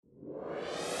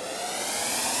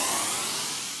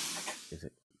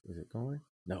Is it going?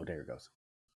 No, there it goes.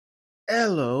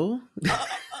 Hello.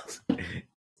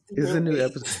 It's a new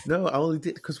episode. No, I only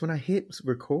did because when I hit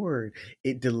record,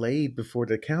 it delayed before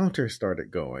the counter started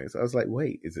going. So I was like,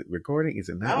 wait, is it recording? Is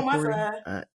it not recording?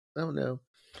 I don't know.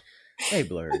 Hey,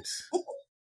 Blurs.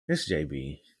 It's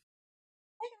JB.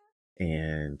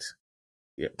 And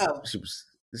yeah, she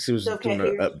was doing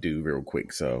an updo real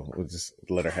quick, so we'll just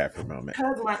let her have her moment.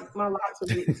 Because my locks are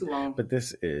getting too long. But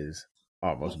this is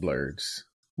Almost Blurs.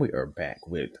 We are back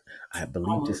with, I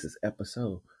believe this is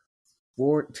episode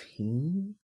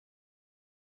 14.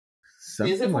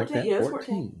 Something is it 14? Like that. Yes,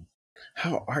 14.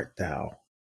 How art thou?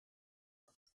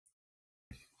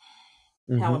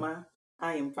 How am I?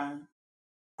 I am fine.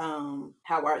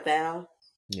 How art thou?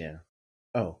 Yeah.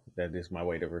 Oh, that is my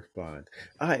way to respond.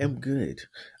 I am good.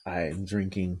 I am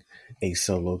drinking a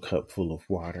solo cup full of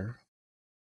water.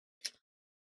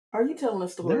 Are you telling a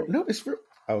story? No, it's real.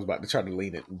 I was about to try to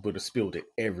lean it, but I spilled it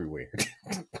everywhere.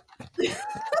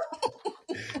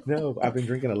 No, I've been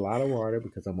drinking a lot of water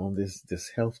because I'm on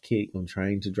this health kick. I'm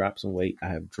trying to drop some weight. I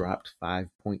have dropped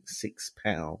 5.6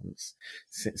 pounds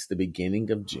since the beginning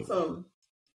of June. Awesome.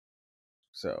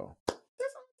 So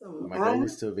that's awesome. My goal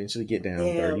is to eventually get down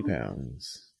 30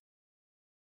 pounds.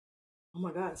 Oh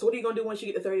my God. So what are you going to do once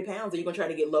you get to 30 pounds? Are you going to try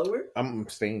to get lower? I'm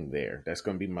staying there. That's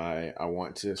going to be I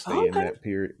want to stay in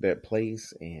that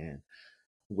place and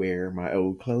wear my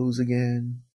old clothes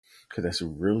again. Because that's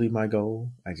really my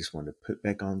goal. I just want to put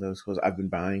back on those clothes. I've been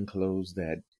buying clothes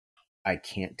that I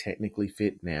can't technically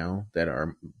fit now that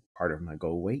are part of my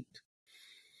goal weight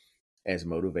as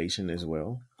motivation as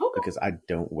well. Okay. Because I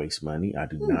don't waste money. I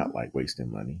do not like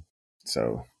wasting money.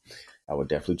 So I would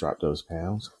definitely drop those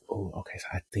pounds. Oh, okay. So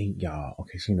I think y'all,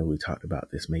 okay. So, we talked about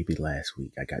this maybe last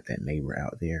week. I got that neighbor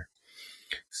out there.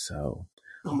 So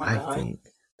I think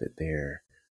that there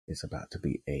is about to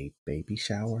be a baby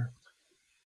shower.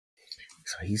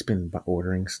 So he's been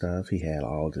ordering stuff. He had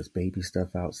all this baby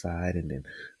stuff outside. And then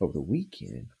over the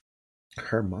weekend,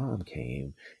 her mom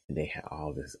came and they had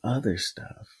all this other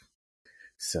stuff.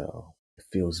 So it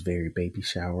feels very baby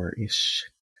shower-ish.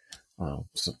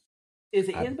 So is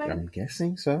it his baby? I'm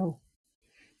guessing so.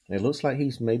 It looks like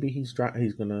he's going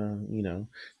to,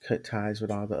 cut ties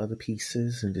with all the other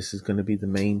pieces. And this is going to be the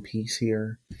main piece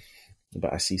here.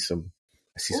 But I see some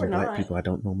black people I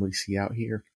don't normally see out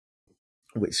here.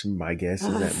 Which my guess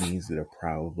is that means they're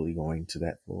probably going to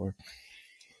that floor.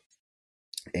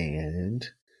 And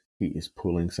he is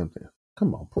pulling something.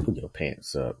 Come on, pull your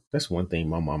pants up. That's one thing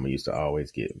my mama used to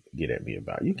always get at me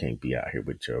about. You can't be out here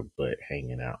with your butt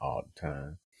hanging out all the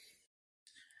time.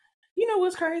 You know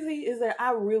what's crazy is that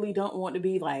I really don't want to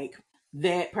be like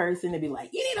that person to be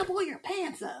like, you need to pull your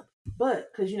pants up.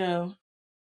 But because,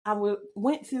 I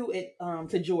went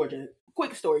to Georgia.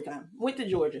 Quick story time. Went to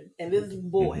Georgia and this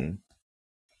boy,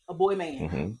 a boy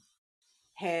man,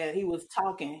 he was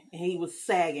talking and he was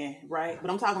sagging, right? But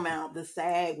I'm talking about the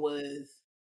sag was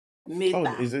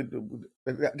mid-thigh. Oh, is it?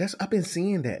 I've been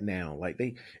seeing that now. Like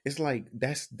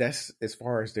that's as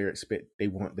far as they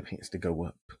want the pants to go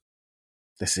up.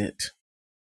 That's it.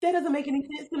 That doesn't make any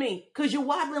sense to me because you're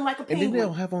waddling like a penguin. And then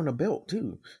they'll have on a belt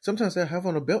too. Sometimes they'll have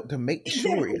on a belt to make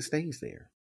sure it stays there.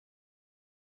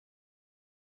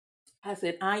 I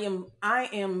said, I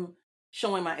am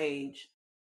showing my age.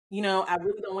 I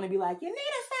really don't want to be like, you need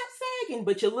to stop sagging,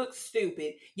 but you look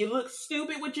stupid. You look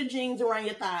stupid with your jeans around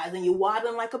your thighs and you're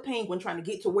waddling like a penguin trying to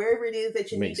get to wherever it is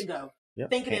that you need to go. Yep.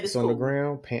 Thinking pants on the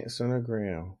ground, pants on the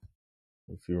ground.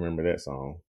 If you remember that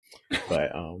song.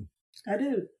 But I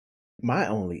do. My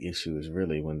only issue is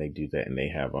really when they do that and they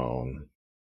have on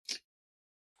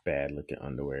bad looking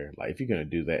underwear. Like if you're gonna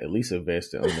do that, at least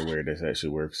invest in underwear that's actually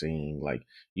worth seeing. Like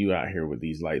you out here with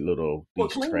these like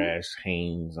these trash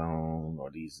Hanes on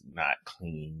or these not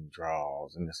clean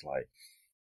drawers, and it's like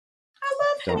I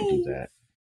love don't Hanes. do that.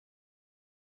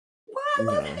 Why I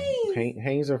love Hanes?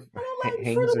 Hanes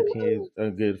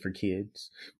are good for kids,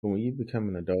 but when you become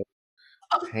an adult,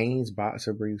 Hanes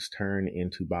boxer briefs turn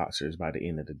into boxers by the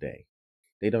end of the day.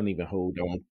 They don't even hold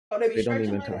on. They don't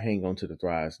even hang on to the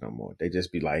thighs no more. They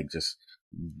just be like just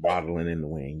waddling in the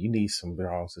wind. You need some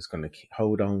drawers that's going to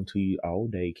hold on to you all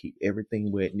day, keep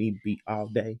everything where it need to be all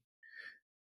day,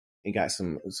 and got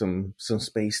some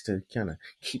space to kind of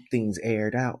keep things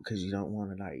aired out because you don't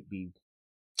want to like be,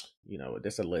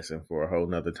 that's a lesson for a whole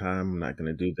nother time. I'm not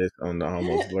going to do this on the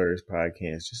Almost Blurs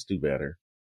podcast. Just do better.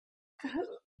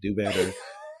 Do better.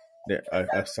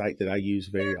 A site that I use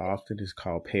very often is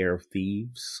called Pair of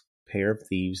Thieves.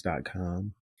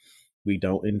 PairOfThieves.com. We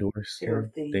don't endorse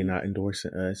them. They're not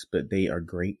endorsing us, but they are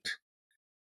great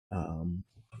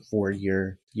for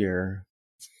your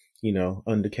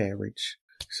undercarriage.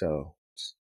 So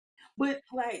But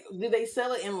like, do they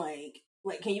sell it in like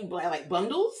can you buy like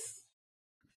bundles?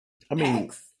 I mean,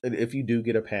 Packs? if you do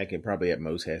get a pack, it probably at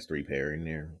most has 3 pair in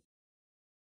there.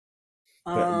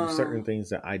 But certain things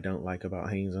that I don't like about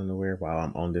Hanes underwear, while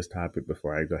I'm on this topic,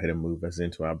 before I go ahead and move us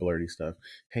into our blurty stuff,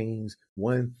 Hanes,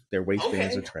 one, their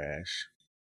waistbands are trash.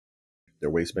 Their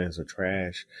waistbands are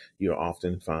trash. You'll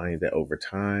often find that over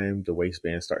time, the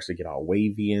waistband starts to get all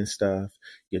wavy and stuff.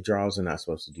 Your drawers are not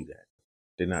supposed to do that.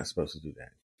 They're not supposed to do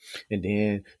that. And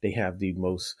then they have the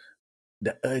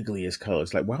ugliest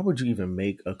colors. Like, why would you even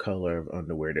make a color of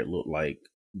underwear that look like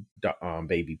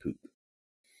baby poop?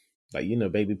 Like,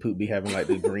 baby poop be having like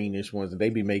the greenish ones, and they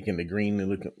be making the green and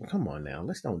looking. Come on now,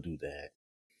 let's don't do that.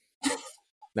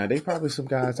 Now, they probably some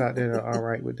guys out there are all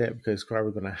right with that because it's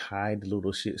probably going to hide the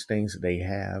little shit stains that they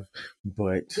have.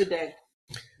 But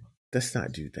let's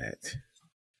not do that.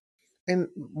 And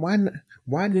why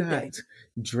not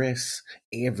dress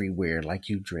everywhere like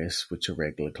you dress with your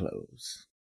regular clothes?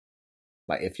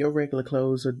 Like, if your regular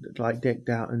clothes are like decked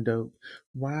out and dope,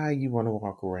 why you want to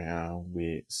walk around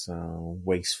with some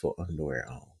wasteful underwear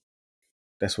on?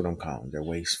 That's what I'm calling. They're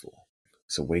wasteful.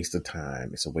 It's a waste of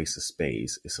time. It's a waste of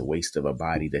space. It's a waste of a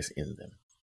body that's in them.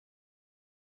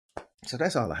 So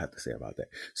that's all I have to say about that.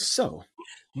 So,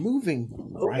 moving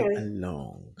right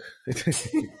along.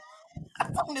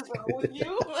 Something's wrong with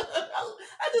you.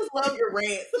 I just love your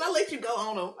rants, and I let you go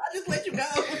on them. I just let you go.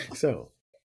 So,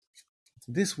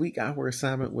 this week our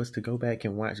assignment was to go back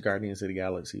and watch Guardians of the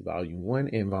Galaxy Volume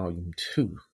 1 and Volume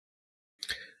 2.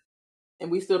 And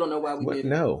we still don't know why we did it.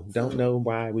 No, don't know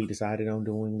why we decided on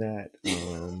doing that.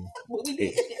 What we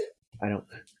did. I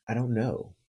don't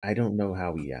know. I don't know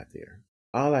how we got there.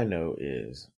 All I know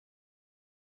is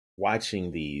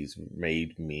watching these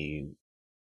made me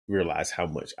realize how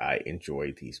much I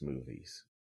enjoyed these movies.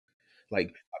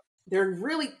 Like, they're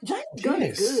really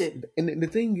James is good. And the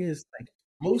thing is, like,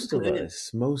 most of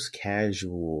us, most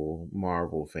casual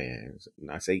Marvel fans, and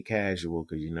I say casual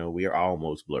because, we are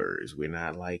almost blurs. We're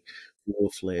not like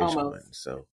full-fledged ones.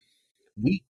 So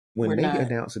when they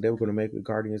announced that they were going to make a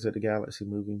Guardians of the Galaxy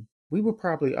movie, we were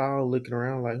probably all looking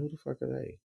around like, who the fuck are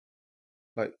they?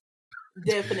 Like,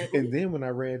 definitely. And then when I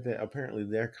read that apparently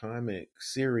their comic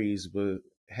series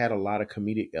had a lot of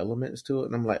comedic elements to it,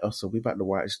 and I'm like, oh, so we about to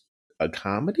watch a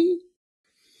comedy?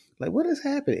 Like, what has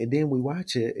happened? And then we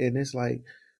watch it, and it's like,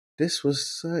 this was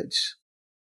such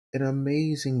an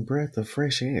amazing breath of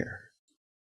fresh air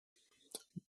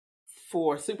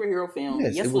for superhero film.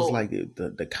 Yes, it was Lord. Like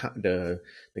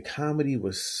the comedy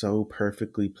was so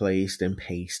perfectly placed and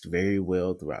paced very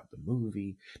well throughout the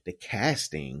movie. The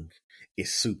casting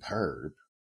is superb.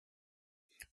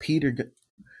 Peter,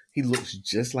 he looks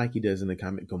just like he does in the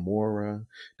comic. Gamora.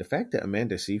 The fact that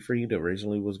Amanda Seyfried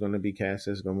originally was going to be cast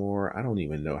as Gamora, I don't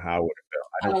even know how it would have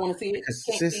felt. I don't want to see it.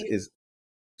 Because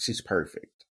she's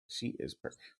perfect. She is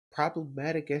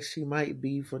problematic as she might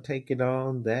be for taking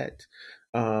on that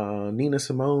Nina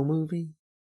Simone movie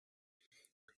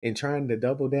and trying to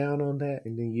double down on that,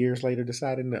 and then years later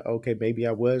deciding that, okay, maybe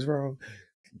I was wrong.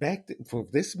 For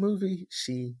this movie,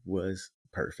 she was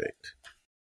perfect.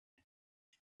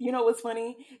 You know what's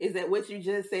funny is that what you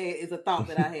just said is a thought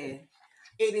that I had.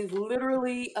 It is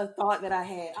literally a thought that I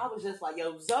had. I was just like,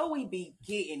 yo, Zoe be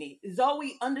getting it.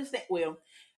 Zoe understand. Well,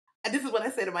 this is what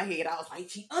I said in my head. I was like,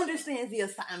 she understands the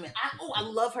assignment. I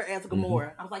love her as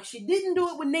Gamora. Mm-hmm. I was like, she didn't do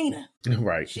it with Nina.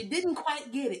 Right. She didn't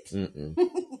quite get it.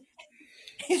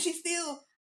 And she still,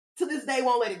 to this day,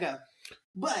 won't let it go.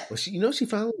 But she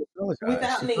finally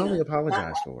apologized. She finally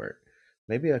apologized for it.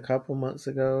 Maybe a couple months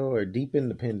ago or deep in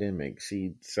the pandemic,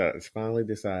 she finally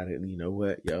decided, you know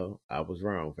what, yo, I was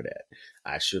wrong for that.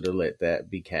 I should have let that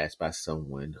be cast by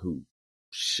someone who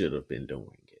should have been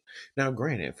doing it. Now,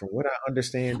 granted, from what I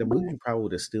understand, the movie probably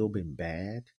would have still been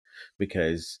bad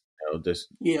because,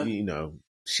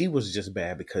 she was just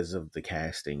bad because of the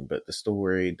casting, but the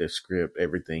story, the script,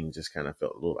 everything just kind of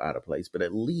felt a little out of place. But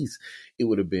at least it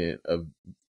would have been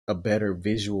a better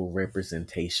visual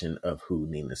representation of who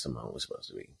Nina Simone was supposed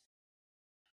to be.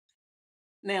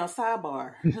 Now,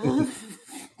 sidebar.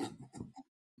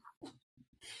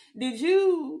 Did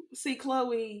you see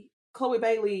Chloe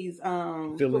Bailey's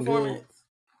performance?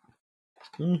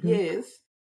 Mm-hmm. Yes.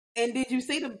 And did you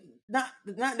see the not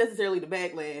necessarily the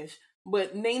backlash,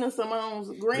 but Nina Simone's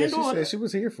granddaughter? Yeah, she said she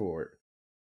was here for it.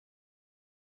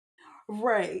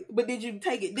 Right. But did you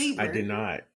take it deeper? I did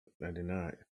not.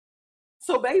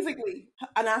 So basically,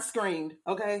 and I screamed,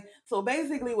 okay? So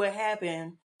basically what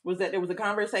happened was that there was a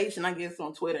conversation, I guess,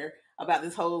 on Twitter about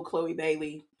this whole Chloe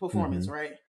Bailey performance, mm-hmm.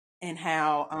 right? And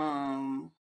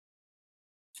how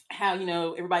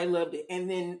everybody loved it. And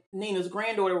then Nina's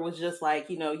granddaughter was just like,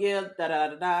 yeah,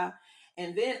 da-da-da-da.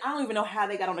 And then I don't even know how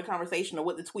they got on the conversation or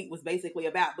what the tweet was basically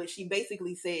about, but she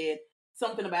basically said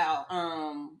something about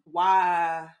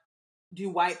why do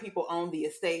white people own the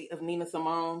estate of Nina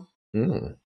Simone,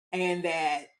 and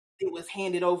that it was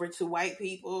handed over to white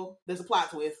people. There's a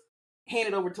plot twist.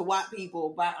 Handed over to white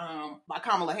people by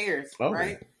Kamala Harris,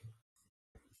 right?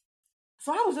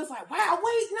 So I was just like, wow,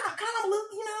 wait, not Kamala.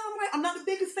 You know, I'm like, I'm not the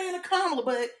biggest fan of Kamala,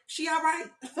 but she all right.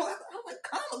 So I was like,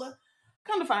 Kamala.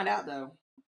 Come to find out, though,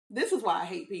 this is why I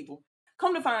hate people.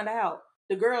 Come to find out,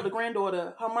 the girl, the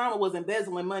granddaughter, her mama was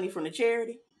embezzling money from the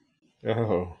charity.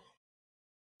 Oh.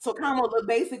 So Kamala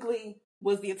basically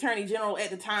was the attorney general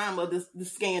at the time of the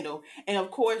scandal. And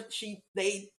of course,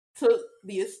 they took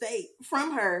the estate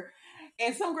from her.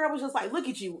 And some girl was just like, look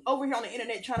at you over here on the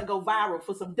internet trying to go viral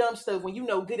for some dumb stuff when you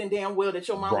know good and damn well that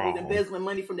your mama was embezzling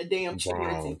money from the damn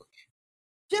charity.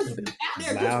 Just out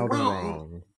there, just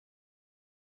wrong.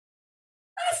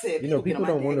 I said, people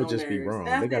don't want to just be wrong.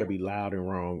 They got to be loud and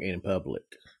wrong in public.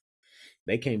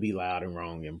 They can't be loud and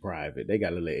wrong in private. They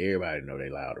got to let everybody know they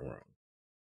loud and wrong.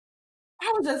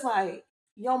 I was just like,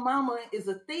 your mama is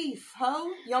a thief,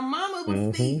 ho. Your mama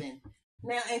was thieving.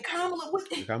 Now, and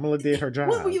Kamala did her job.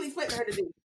 What were you expecting her to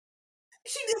do?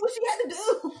 She did what she had to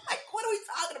do. Like, what are we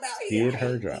talking about here? Did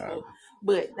her job.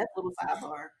 But that's a little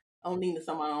sidebar on Nina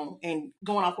Simone and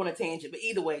going off on a tangent. But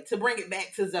either way, to bring it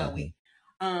back to Zoe,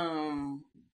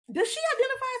 does she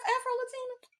identify as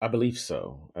Afro-Latina? I believe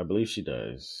so. I believe she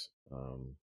does.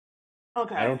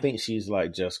 Okay. I don't think she's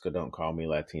like Jessica Don't Call Me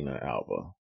Latina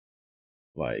Alba.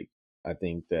 Like, I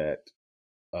think that,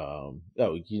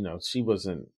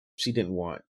 she didn't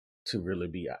want to really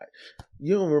be.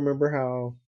 You don't remember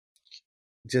how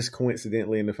just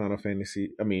coincidentally in the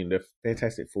the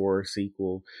Fantastic Four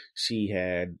sequel, she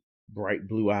had bright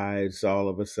blue eyes all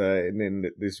of a sudden and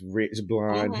this rich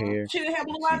blonde hair. She didn't have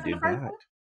blue eyes in the first one?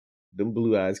 Them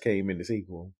blue eyes came in the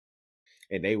sequel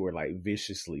and they were like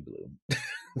viciously blue.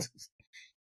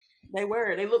 They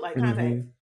were. They looked like contacts.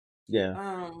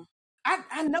 Yeah.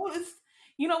 I noticed,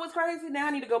 you know what's crazy? Now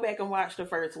I need to go back and watch the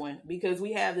first one because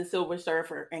we have the Silver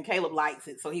Surfer and Caleb likes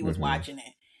it, so he was watching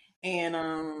it. And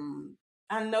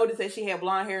I noticed that she had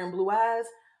blonde hair and blue eyes,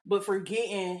 but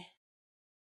forgetting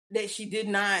that she did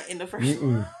not in the first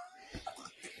one.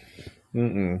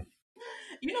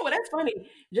 You know what? That's funny.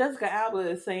 Jessica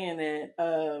Alba is saying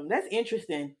that that's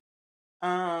interesting.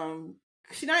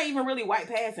 She's not even really white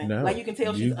passing. No, like you can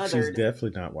tell she's othered. She's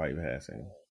definitely not white passing.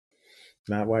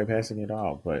 Not white passing at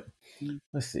all. But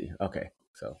let's see. Okay,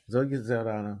 so Zoe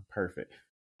Saldana, perfect.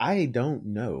 I don't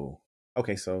know.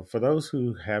 Okay, so for those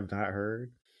who have not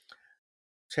heard,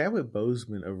 Chadwick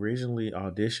Boseman originally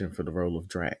auditioned for the role of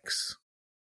Drax.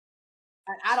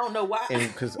 I don't know why.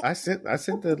 And because I sent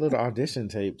the little audition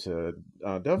tape to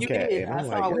Dovecat, and I'm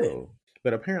like, yo.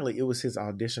 But apparently it was his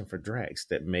audition for Drax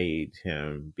that made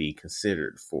him be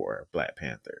considered for Black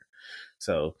Panther.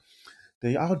 So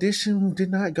the audition did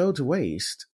not go to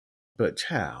waste. But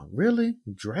child, really?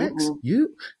 Drax?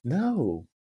 You? No.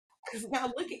 Because now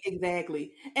look at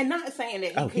exactly. And not saying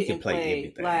that he couldn't play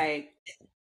anything. Like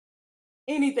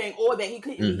anything or that he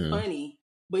couldn't be funny.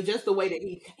 But just the way that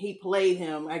he played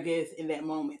him, I guess, in that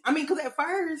moment. I mean, because at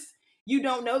first, you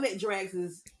don't know that Drax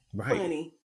is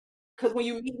funny. Because when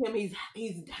you meet him,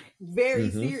 he's very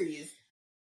serious.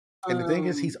 And the thing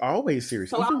is, he's always serious.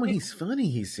 So even when he's funny,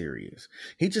 he's serious.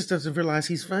 He just doesn't realize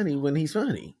he's funny when he's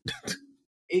funny.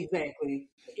 Exactly.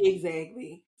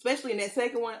 Especially in that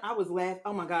second one, I was laughing.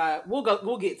 Oh my God.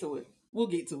 We'll get to it.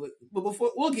 But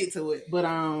before we'll get to it. But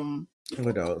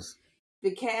what else?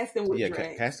 The casting with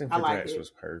Drax. Casting for Drax was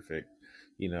perfect.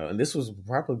 You know, and this was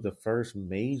probably the first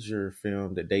major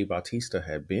film that Dave Bautista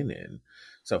had been in.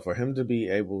 So for him to be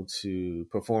able to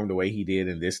perform the way he did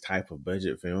in this type of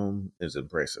budget film is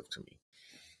impressive to me.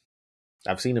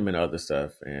 I've seen him in other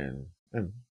stuff, and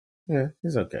yeah,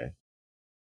 he's okay.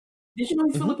 Did you know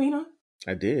he's Filipino?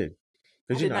 I did.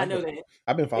 I did not know that.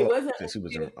 I've been following him since he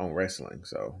was on wrestling.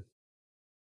 So,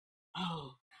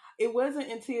 it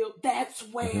wasn't until that's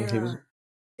where.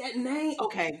 That name,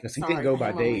 okay. Because he didn't go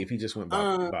by Dave. He just went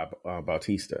by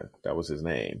Bautista. That was his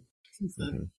name.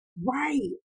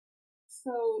 Right.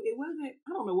 So it wasn't,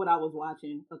 I don't know what I was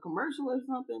watching, a commercial or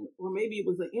something, or maybe it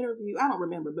was an interview. I don't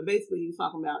remember. But basically, he was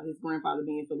talking about his grandfather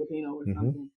being Filipino or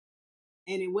something.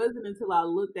 And it wasn't until I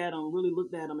really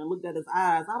looked at him and looked at his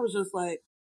eyes, I was just like,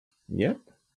 yep.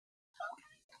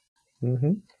 I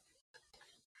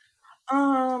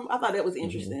thought that was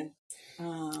interesting.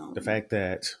 The fact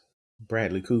that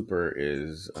Bradley Cooper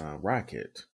is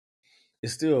Rocket.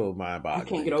 It's still mind-boggling. I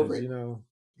can't get over it. You know,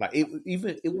 like I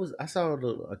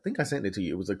think I sent it to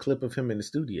you. It was a clip of him in the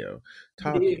studio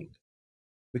talking.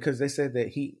 because they said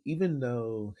that even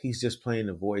though he's just playing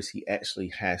the voice, he actually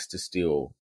has to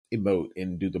still emote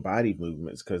and do the body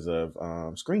movements because of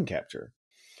screen capture.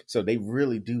 So they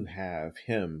really do have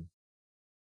him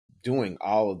doing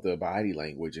all of the body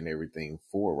language and everything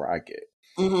for Rocket.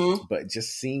 Mm-hmm. But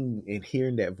just seeing and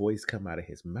hearing that voice come out of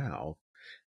his mouth,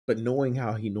 but knowing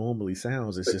how he normally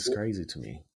sounds, it's just crazy to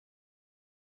me.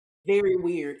 Very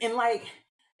weird. And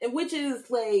which is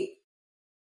like,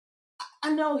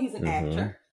 I know he's an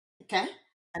actor. Okay.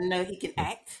 I know he can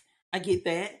act. I get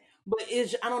that. But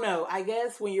I don't know. I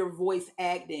guess when you're voice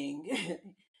acting,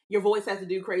 your voice has to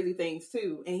do crazy things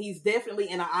too. And he's definitely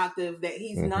in an octave that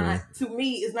he's not, to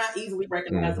me, is not easily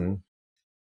recognizable.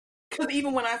 Because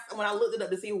even when I looked it up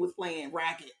to see who was playing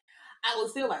Rocket, I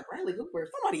was still like, Bradley Cooper,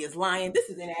 somebody is lying. This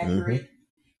is inaccurate.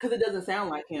 Because it doesn't sound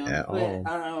like him. At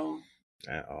all.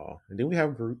 And then we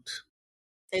have Groot.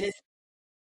 And it's,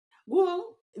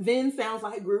 well, Vin sounds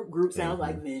like Groot. Groot sounds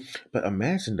like Vin. But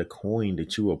imagine the coin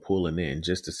that you are pulling in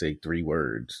just to say 3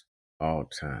 words all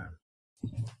the time.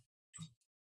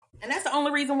 And that's the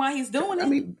only reason why he's doing it. I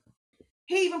mean,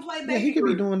 he even played baby. Yeah, he could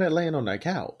Groot. be doing that laying on that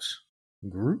couch.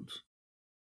 Groot?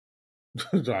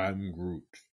 I'm Groot.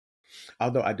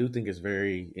 Although I do think it's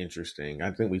very interesting.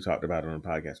 I think we talked about it on the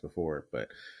podcast before, but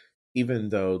even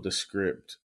though the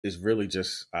script is really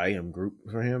just I am Groot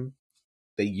for him,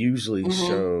 they usually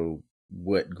show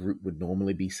what Groot would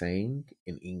normally be saying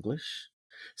in English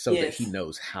so that he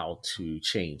knows how to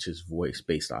change his voice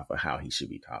based off of how he should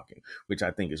be talking, which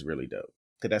I think is really dope.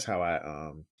 Because that's how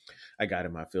I got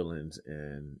in my feelings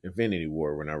in Infinity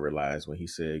War when I realized when he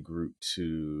said Groot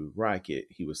to Rocket,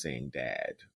 he was saying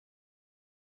Dad.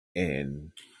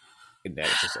 And that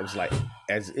just, it was like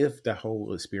as if the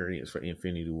whole experience for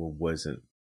Infinity War wasn't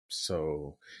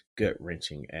so gut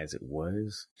wrenching as it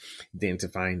was. Then to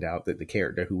find out that the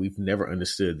character who we've never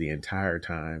understood the entire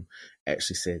time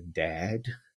actually said Dad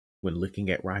when looking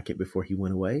at Rocket before he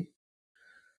went away.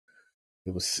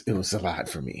 It was a lot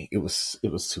for me. It was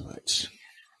too much.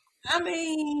 I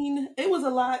mean, it was a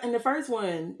lot in the first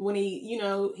one when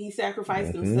he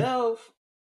sacrificed himself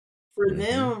for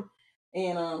them.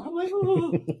 And I'm like,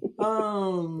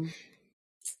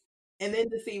 and then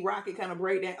to see Rocket kind of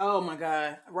break down. Oh my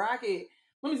God, Rocket!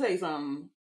 Let me tell you something.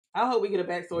 I hope we get a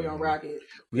backstory on Rocket.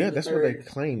 Yeah, that's what they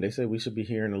claim. They said we should be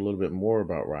hearing a little bit more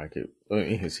about Rocket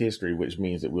in his history, which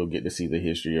means that we'll get to see the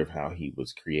history of how he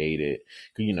was created.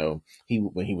 When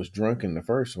he was drunk in the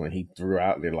first one, he threw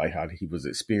out there like how he was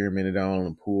experimented on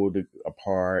and pulled it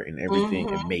apart and everything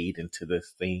and made into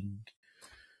this thing.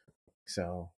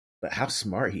 So, but how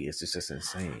smart he is just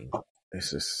insane.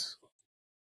 It's just.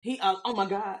 Oh my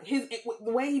God,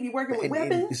 the way he be working with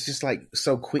weapons. It's just like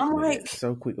so quick.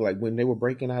 So quick. Like when they were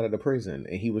breaking out of the prison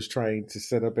and he was trying to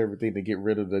set up everything to get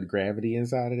rid of the gravity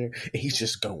inside of there. And he's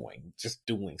just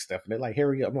doing stuff. And they're like,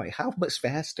 hurry up. I'm like, how much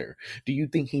faster do you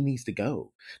think he needs to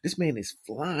go? This man is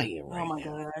flying right now. Oh my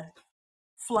God.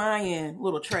 Flying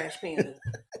little trash panda.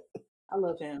 I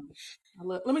love him.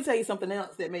 Let me tell you something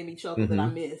else that made me chuckle that I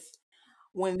missed.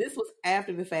 When this was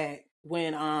after the fact,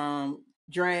 when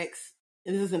Drax,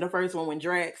 and this isn't the first one, when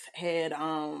Drax had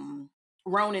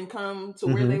Ronan come to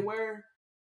where they were,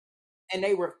 and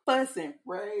they were fussing,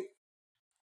 right?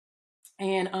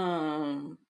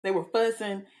 And they were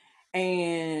fussing,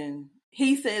 and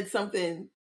he said something.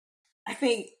 I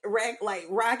think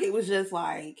Rocket was just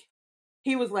like,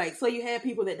 he was like, so you had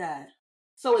people that died.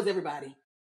 So is everybody.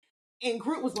 And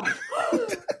Groot was like,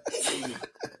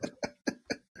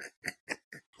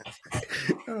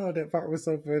 oh, that part was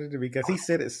so funny to me because he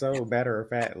said it so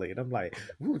matter-of-factly. And I'm like,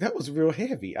 ooh, that was real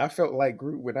heavy. I felt like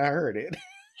Groot when I heard it.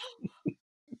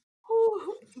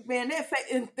 Ooh, man,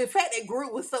 the fact that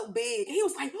Groot was so big, he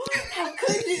was like, how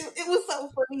could you? It was so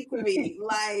funny to me.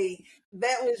 Like,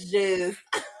 that was just...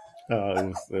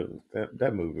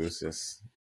 that movie was just...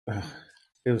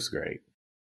 it was great.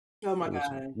 Oh my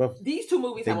God. These two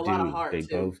movies have a lot of heart, They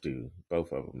both do.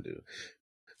 Both of them do.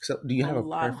 So do you have a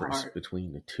preference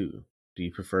between the two? Do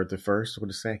you prefer the first or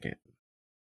the second?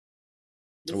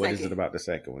 What is it about the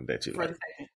second one that you like?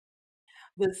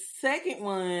 The second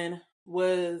one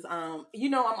was, I'm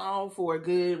all for a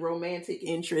good romantic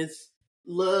interest,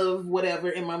 love, whatever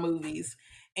in my movies.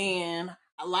 And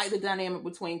I like the dynamic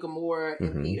between Gamora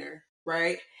and Peter,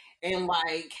 right? And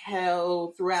like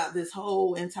how throughout this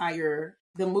whole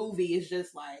the movie is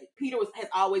just like, Peter has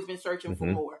always been searching for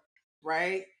more,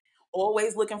 right?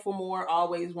 Always looking for more,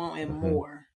 always wanting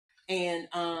more. And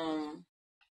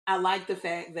I like the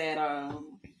fact that,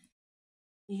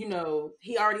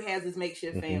 he already has his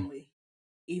makeshift family.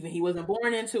 Even he wasn't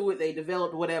born into it, they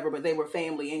developed whatever, but they were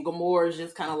family. And Gamora is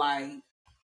just kind of like,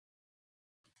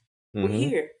 we're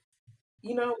here.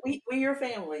 we're your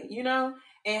family,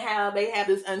 and how they have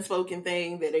this unspoken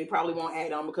thing that they probably won't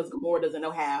act on because Gamora doesn't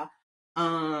know how.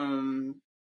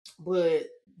 But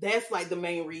that's like the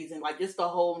main reason, like just the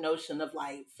whole notion of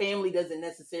like family doesn't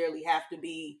necessarily have to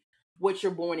be what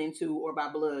you're born into or by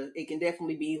blood. It can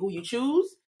definitely be who you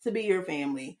choose to be your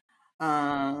family.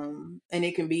 And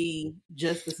it can be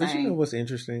just the But you know same. what's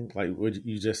interesting? Like what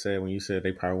you just said when you said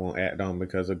they probably won't act on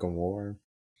because of Gamora.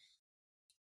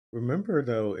 Remember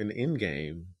though, in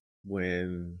Endgame,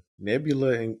 when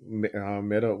Nebula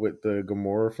met up with the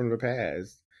Gamora from the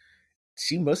past,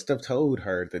 she must have told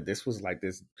her that this was like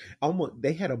this. Almost,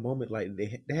 they had a moment like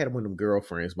they had one of them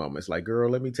girlfriends moments. Like, girl,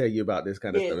 let me tell you about this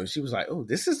kind of Yes. stuff. And she was like, "Oh,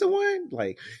 this is the one."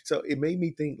 Like, so it made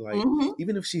me think like,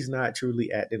 even if she's not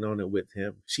truly acting on it with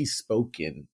him, she's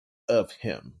spoken of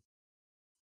him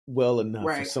well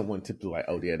enough for someone to be like,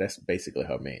 "Oh, yeah, that's basically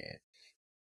her man."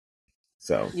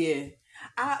 So yeah,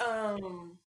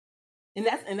 and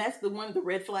that's the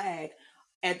red flag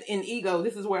in Ego.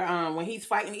 This is where when he's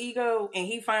fighting Ego and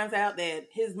he finds out that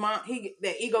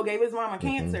that Ego gave his mom a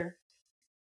cancer,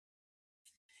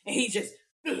 and he's just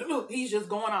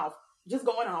going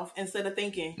off instead of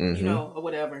thinking, or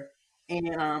whatever.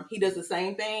 And he does the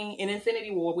same thing in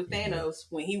Infinity War with Thanos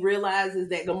when he realizes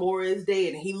that Gamora is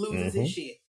dead and he loses his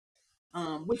shit.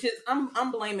 Which is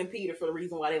I'm blaming Peter for the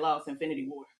reason why they lost Infinity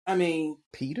War. I mean,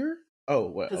 Peter? Oh,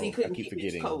 well, he couldn't I keep keep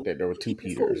his forgetting code. that there were two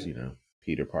Peters,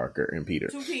 Peter Parker and Peter.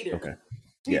 Two Peters. Okay.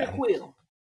 Peter Quill.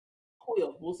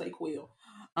 We'll say Quill.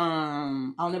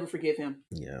 I'll never forgive him.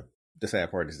 Yeah. The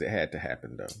sad part is it had to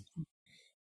happen though.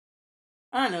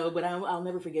 I know, but I'll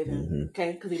never forgive him.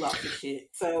 Okay, because he lost his shit.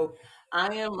 So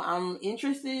I'm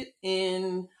interested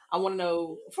in. I want to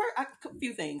know for a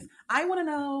few things. I want to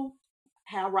know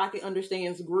how Rocket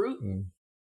understands Groot,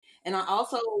 and I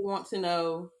also want to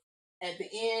know at the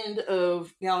end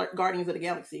of Guardians of the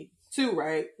Galaxy 2,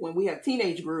 right, when we have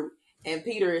teenage Groot and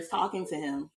Peter is talking to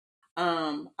him.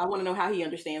 I want to know how he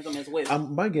understands them as well.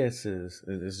 My guess is,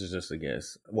 this is just a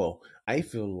guess. Well, I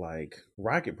feel like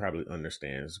Rocket probably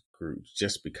understands Groot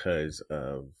just because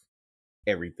of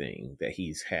everything that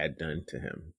he's had done to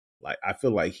him. Like, I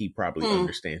feel like he probably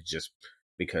understands just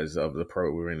because of the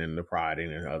programming and the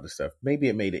prodding and other stuff. Maybe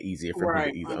it made it easier for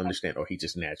him to either understand, or he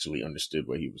just naturally understood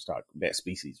what he was talking. That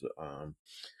species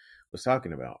was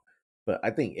talking about. But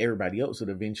I think everybody else would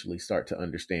eventually start to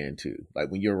understand too. Like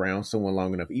when you're around someone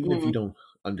long enough, even if you don't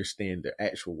understand the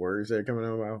actual words that are coming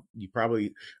out of mouth, you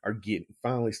probably are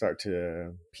finally start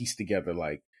to piece together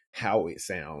like how it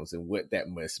sounds and what that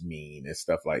must mean and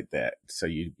stuff like that. So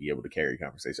you'd be able to carry a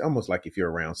conversation. Almost like if you're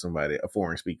around somebody, a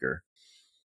foreign speaker,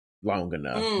 long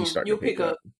enough, you start to pick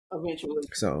up eventually.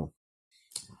 So,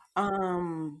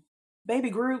 Baby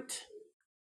Groot.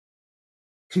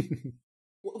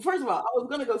 Well, first of all, I was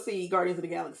gonna go see Guardians of the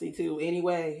Galaxy 2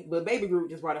 anyway, but Baby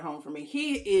Groot just brought it home for me.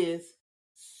 He is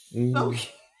so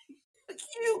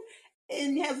cute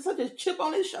and has such a chip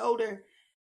on his shoulder,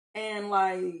 and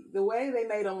like the way they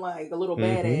made him like a little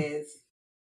badass,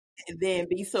 and then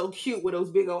be so cute with those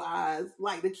big old eyes.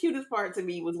 Like the cutest part to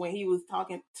me was when he was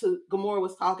talking to Gamora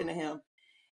was talking to him,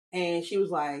 and she was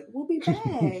like, "We'll be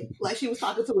back." Like she was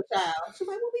talking to a child. She was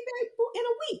like, "We'll be back in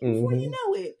a week before you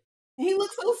know it." And he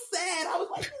looked so sad. I was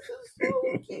like, "This is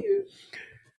so cute."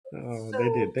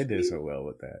 Oh, they did so well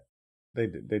with that. They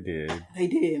did.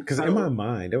 Because in my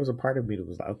mind, there was a part of me that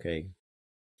was like, okay,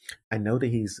 I know that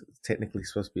he's technically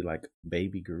supposed to be like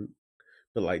Baby Groot,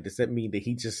 but like, does that mean that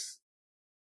he just?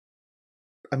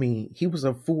 I mean, he was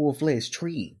a full-fledged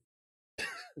tree.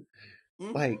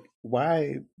 Like,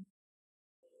 why?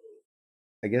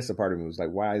 I guess a part of me was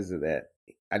like, why is it that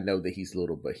I know that he's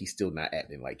little, but he's still not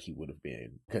acting like he would have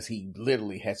been because he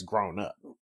literally has grown up.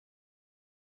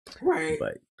 Right.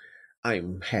 But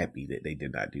I'm happy that they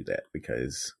did not do that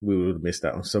because we would have missed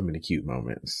out on so many cute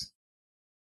moments.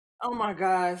 Oh my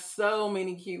gosh, so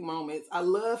many cute moments. I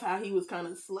love how he was kind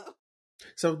of slow.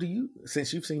 So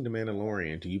since you've seen The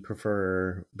Mandalorian, do you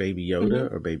prefer Baby Yoda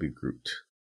or Baby Groot?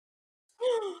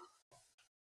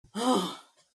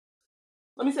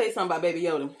 Let me say something about Baby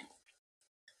Yoda.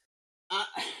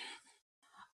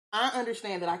 I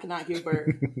understand that I cannot give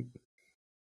birth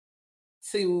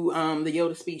to the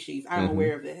Yoda species. I'm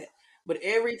aware of that. But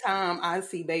every time I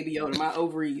see Baby Yoda, my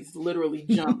ovaries literally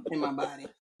jump in my body.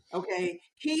 Okay?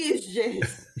 He is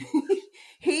just,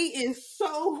 he is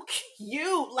so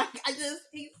cute. Like,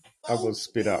 he's so I will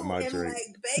spit out my drink.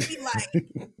 Like, baby, like,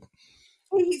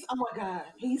 oh my God,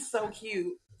 he's so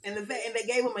cute. And they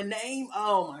gave him a name.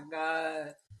 Oh my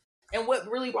God. And what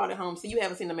really brought it home, so you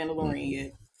haven't seen The Mandalorian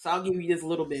yet, so I'll give you just a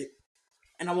little bit,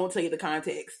 and I won't tell you the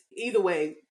context. Either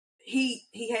way, he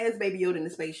has Baby Yoda in the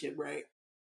spaceship, right?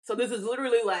 So this is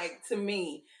literally like, to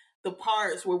me, the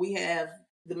parts where we have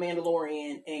the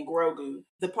Mandalorian and Grogu.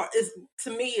 The part is, to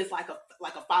me, it's like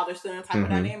a father son type of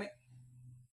dynamic.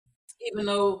 Even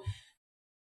though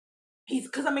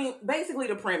because I mean, basically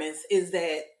the premise is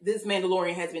that this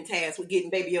Mandalorian has been tasked with getting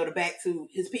Baby Yoda back to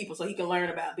his people so he can learn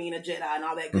about being a Jedi and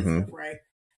all that good stuff, right?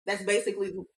 That's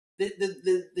basically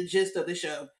the gist of the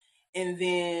show. And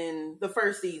then the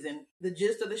first season, the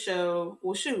gist of the show,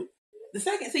 well, shoot, the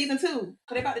second season too, because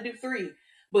they're about to do 3.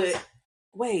 But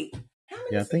wait, how many?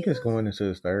 Yeah, I think it's going into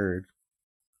the third.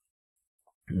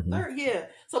 Third, yeah.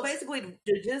 So basically,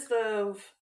 the gist of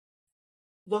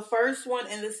the first one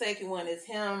and the second one is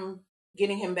him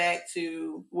getting him back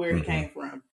to where he came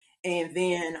from. And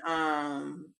then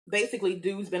basically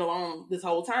dude's been alone this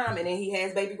whole time, and then he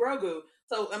has baby Grogu.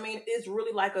 So I mean, it's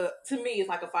really like to me, it's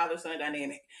like a father-son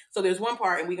dynamic. So there's one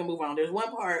part, and we can move on. There's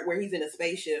one part where he's in a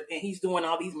spaceship and he's doing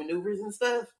all these maneuvers and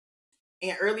stuff.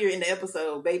 And earlier in the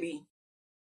episode, baby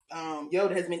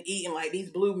Yoda has been eating like these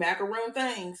blue macaroon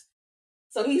things.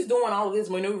 So he's doing all of this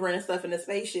maneuvering and stuff in the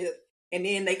spaceship. And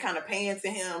then they kind of pan to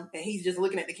him, and he's just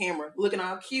looking at the camera, looking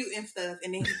all cute and stuff.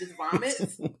 And then he just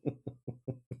vomits.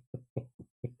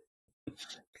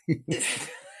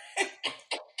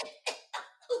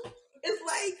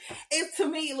 It's to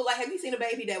me, it look like, have you seen a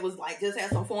baby that was like, just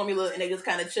had some formula and they just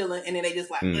kind of chilling, and then they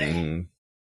just like,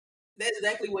 that's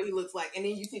exactly what he looks like. And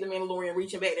then you see the Mandalorian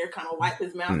reaching back there, kind of wipe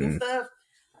his mouth and stuff.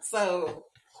 So,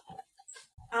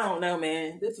 I don't know,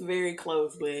 man. This is very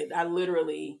close, but I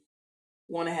literally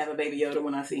want to have a baby Yoda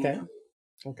when I see him.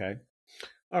 Okay.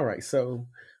 All right. So,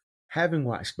 having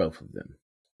watched both of them,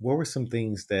 what were some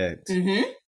things that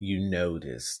you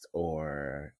noticed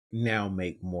or now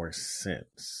make more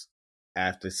sense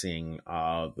after seeing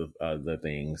all the other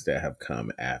things that have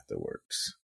come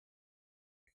afterwards?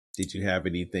 Did you have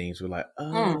any things where like,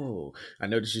 oh, I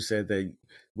noticed you said that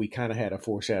we kind of had a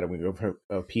foreshadowing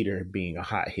of Peter being a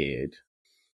hothead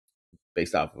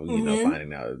based off of, you know,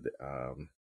 finding out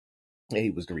he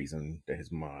was the reason that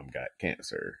his mom got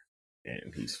cancer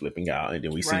and he's flipping out. And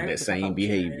then we see that same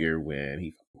behavior when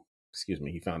he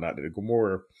found out that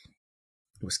Gamora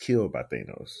was killed by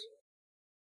Thanos.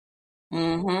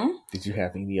 Did you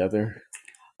have any other?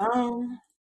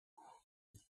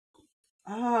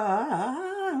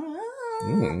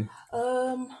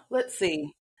 Let's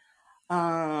see.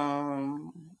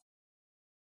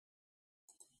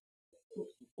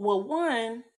 Well,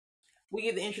 one, we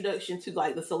get the introduction to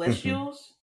like the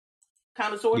Celestials,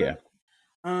 kind of, sort of.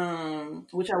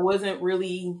 Which I wasn't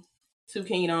really too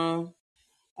keen on.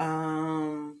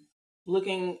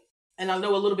 Looking, and I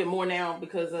know a little bit more now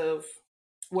because of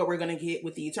what we're going to get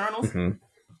with the Eternals. I'm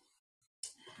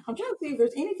trying to see if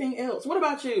there's anything else. What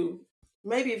about you?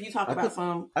 Maybe if you talk about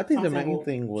some. I think the main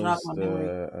thing was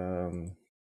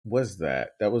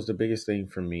that was the biggest thing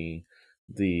for me.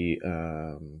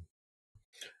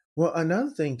 Well, another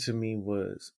thing to me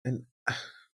was, and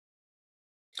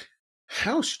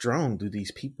how strong do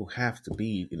these people have to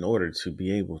be in order to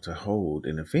be able to hold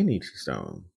an Infinity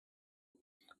Stone?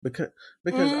 Because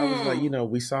I was like, you know,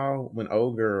 we saw when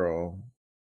old girl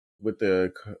with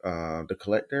the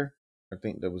collector, I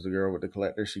think that was the girl with the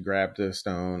collector, she grabbed the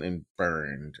stone and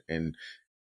burned, and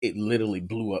it literally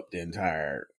blew up the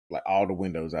entire, like all the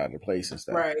windows out of the place and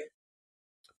stuff. Right.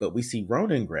 But we see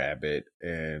Ronan grab it,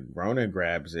 and Ronan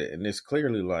grabs it, and it's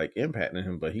clearly like impacting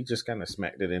him, but he just kind of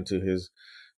smacked it into his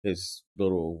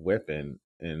little weapon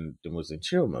and was in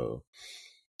chill mode.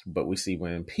 But we see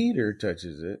when Peter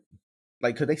touches it,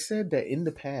 like, because they said that in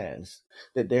the past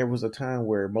that there was a time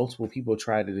where multiple people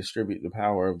tried to distribute the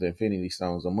power of the Infinity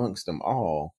Stones amongst them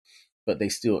all, but they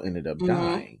still ended up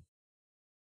dying.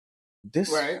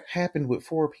 This happened with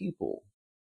 4 people.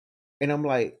 And I'm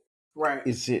like,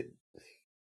 is it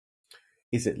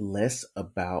less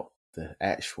about the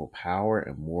actual power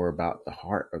and more about the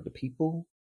heart of the people?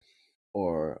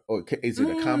 Or is it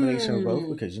a combination of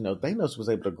both? Because, you know, Thanos was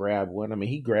able to grab one. I mean,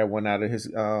 he grabbed one out of his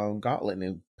gauntlet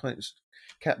and punched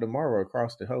Captain Marvel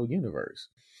across the whole universe.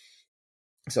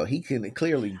 So he can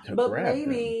clearly grab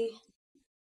them.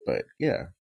 But, yeah.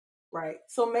 Right.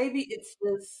 So maybe it's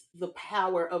just the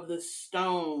power of the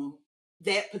stone,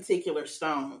 that particular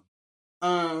stone.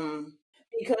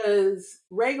 Because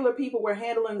regular people were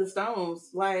handling the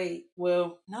stones like,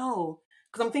 well, no.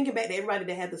 Because I'm thinking back to everybody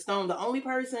that had the stone. The only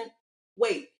person...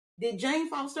 Wait, did Jane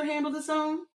Foster handle the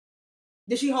stone?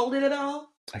 Did she hold it at all?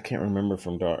 I can't remember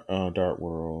from Dark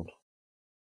World.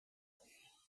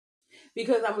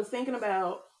 Because I was thinking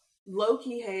about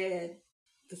Loki had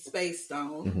the Space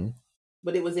Stone,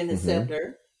 but it was in the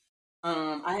scepter.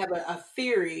 I have a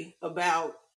theory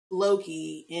about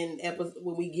Loki in episode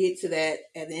when we get to that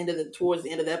at the end of towards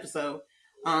the end of the episode.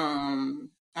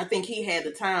 I think he had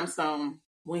the time stone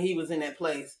when he was in that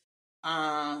place. But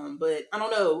I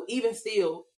don't know. Even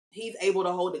still, he's able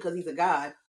to hold it because he's a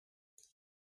god.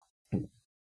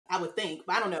 I would think,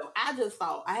 but I don't know. I just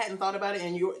thought I hadn't thought about it,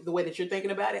 and the way that you're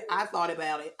thinking about it, I thought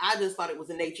about it. I just thought it was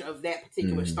the nature of that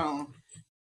particular stone,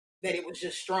 that it was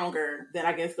just stronger than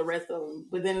I guess the rest of them.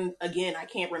 But then again, I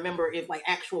can't remember if like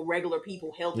actual regular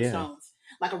people held the stones,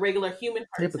 like a regular human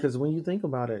person. Yeah, because when you think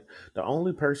about it, the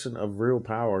only person of real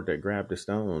power that grabbed the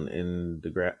stone in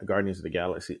the Guardians of the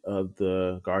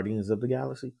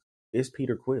Galaxy is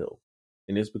Peter Quill,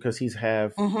 and it's because he's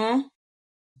half.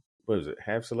 What is it?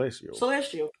 Half celestial.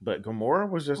 But Gamora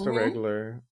was just a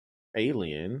regular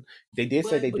alien. They did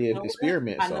say they did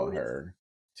experiments on her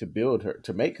to build her,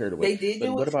 to make her the way. They did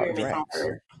do experiments on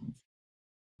her.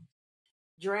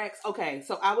 Drax. Okay,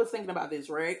 so I was thinking about this,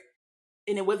 right?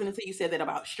 And it wasn't until you said that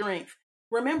about strength.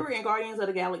 Remember in Guardians of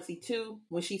the Galaxy 2,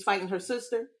 when she's fighting her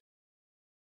sister?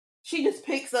 She just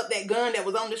picks up that gun that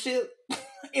was on the ship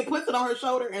and puts it on her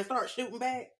shoulder and starts shooting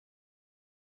back.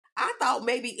 I thought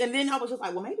maybe, and then I was just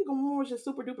like, well, maybe Gamora was just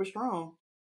super duper strong.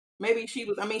 Maybe she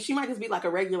was, I mean, she might just be like a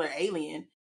regular alien.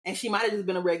 And she might have just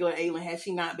been a regular alien had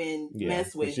she not been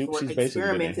messed with or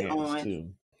experimented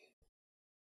on.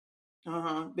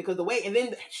 Because the way, and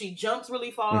then she jumps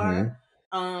really far.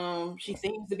 She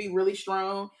seems to be really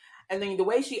strong. And then the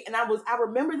way I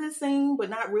remember this scene, but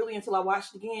not really until I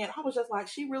watched it again. I was just like,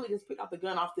 she really just picked up the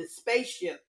gun off this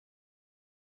spaceship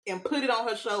and put it on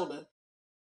her shoulder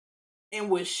and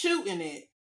was shooting it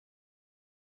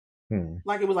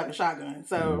like it was like a shotgun.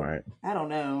 So I don't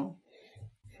know.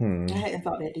 I hadn't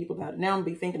thought that deep about it. Now I'm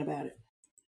be thinking about it.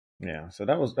 Yeah, so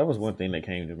that was one thing that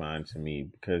came to mind to me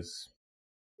because,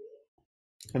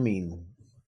 I mean,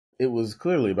 it was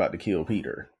clearly about to kill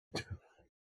Peter,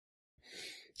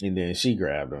 and then she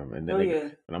grabbed him, and then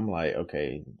and I'm like,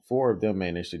 okay, 4 of them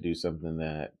managed to do something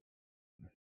that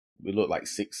we looked like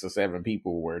 6 or 7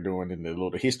 people were doing in the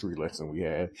little history lesson we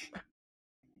had.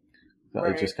 So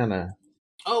it just kind of.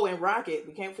 Oh, and Rocket.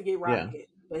 We can't forget Rocket. Yeah.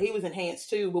 But he was enhanced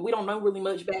too. But we don't know really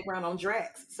much background on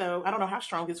Drax. So I don't know how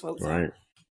strong his folks are.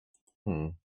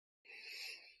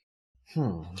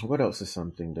 What else is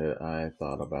something that I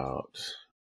thought about?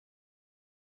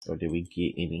 Or did we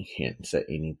get any hints at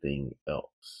anything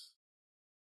else?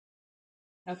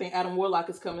 I think Adam Warlock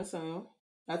is coming soon.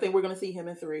 I think we're going to see him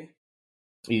in 3.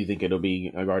 You think it'll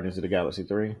be Guardians of the Galaxy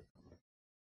 3?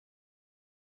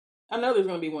 I know there's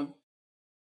going to be one.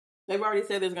 They've already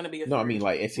said there's going to be a 3. No, I mean,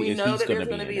 like, we know that there's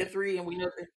going to be a 3, and we know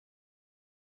that.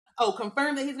 Oh,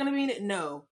 confirmed that he's going to be in it?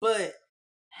 No. But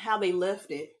how they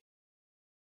left it,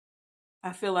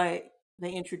 I feel like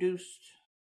they didn't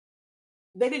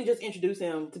just introduce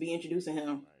him to be introducing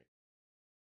him.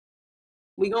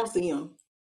 We going to see him.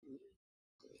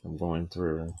 I'm going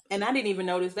through. And I didn't even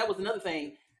notice, that was another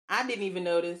thing. I didn't even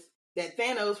notice that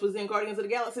Thanos was in Guardians of the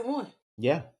Galaxy 1.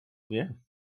 Yeah.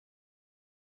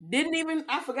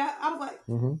 I forgot. I was like,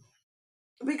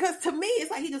 because to me, it's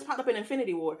like he just popped up in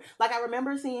Infinity War. Like, I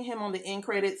remember seeing him on the end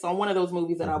credits on one of those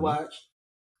movies that I watched.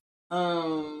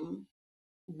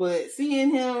 But seeing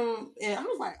him, and I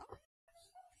was like,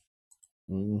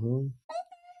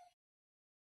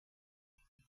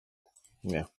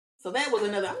 yeah. So that was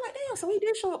another. I'm like, damn. So he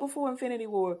did show up before Infinity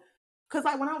War. Because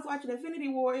like when I was watching Infinity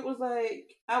War, it was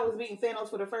like I was meeting Thanos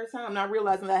for the first time, not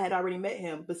realizing that I had already met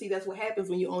him. But see, that's what happens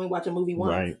when you only watch a movie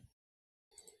once. Right.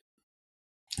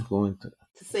 To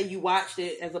say you watched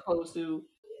it as opposed to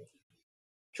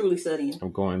truly studying.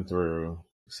 I'm going through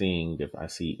seeing if I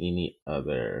see any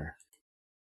other.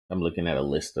 I'm looking at a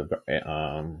list of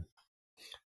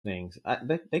things.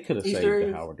 They could have saved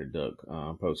the Howard the Duck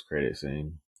post credit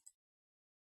scene.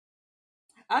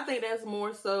 I think that's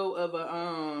more so of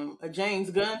a James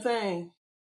Gunn thing.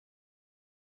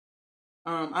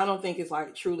 I don't think it's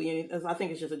like truly I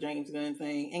think it's just a James Gunn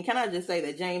thing. And can I just say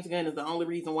that James Gunn is the only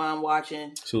reason why I'm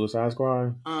watching Suicide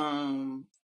Squad?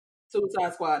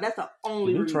 Suicide Squad. That's the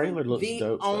only reason. The new trailer looks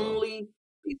dope.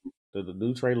 The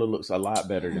new trailer looks a lot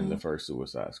better than the first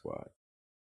Suicide Squad.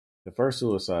 The first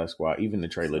Suicide Squad, even the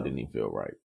trailer didn't even feel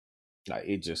right. Like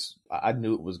I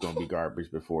knew it was going to be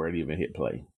garbage before it even hit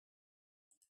play.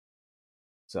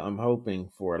 So I'm hoping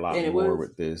for a lot more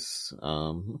with this.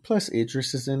 Plus,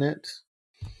 Idris is in it.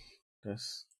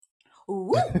 That's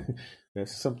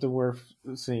something worth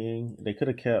seeing. They could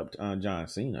have kept John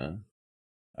Cena.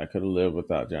 I could have lived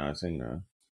without John Cena.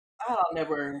 I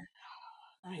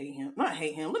hate him. Not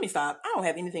hate him. Let me stop. I don't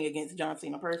have anything against John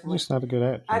Cena personally. He's not a good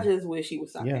actor. I just wish he would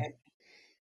stop acting.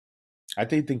 I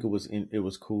did think it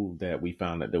was cool that we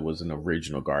found that there was an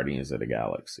original Guardians of the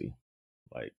Galaxy.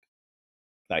 Like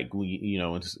we,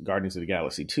 in Guardians of the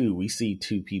Galaxy 2, we see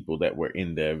two people that were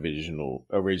in the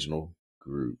original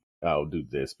group. I'll do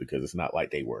this because it's not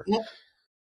like they were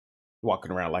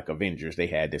walking around like Avengers. They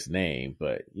had this name,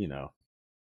 but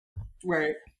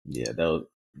right. Yeah, those.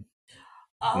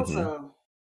 Also,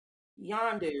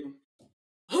 Yondu.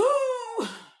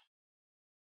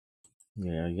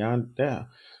 Yeah,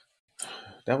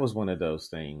 that was one of those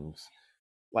things.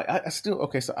 Like I still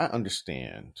okay, so I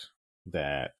understand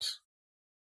that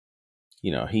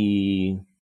he.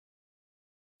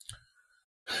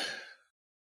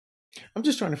 I'm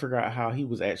just trying to figure out how he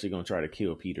was actually going to try to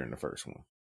kill Peter in the first one,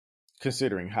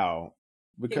 considering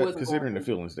the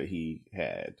feelings that he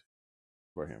had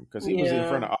for him, because he was in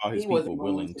front of all his people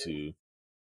willing to,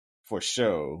 for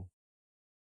show,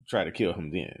 try to kill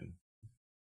him then.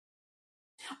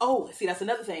 Oh, see, that's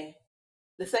another thing.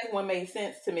 The second one made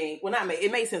sense to me. Well,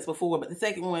 it made sense before, but the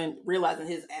second one, realizing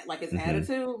his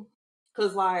attitude,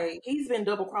 because he's been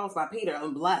double crossed by Peter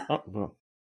and Black. Oh, well.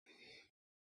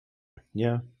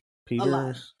 Yeah,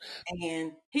 Peter,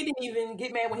 and he didn't even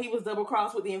get mad when he was double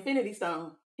crossed with the Infinity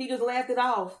Stone. He just laughed it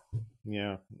off.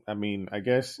 Yeah, I mean, I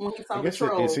guess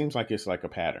it seems like it's like a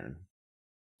pattern.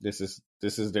 This is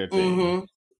their thing. Mm-hmm.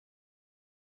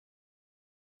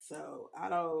 So I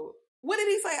don't. What did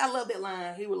he say? I love that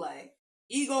line. He was like,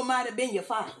 "Ego might have been your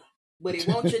father, but it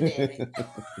won't your daddy."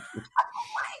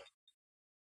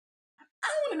 I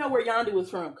want to know where Yondu was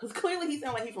from, because clearly he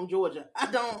sounds like he's from Georgia.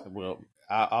 I don't. Well,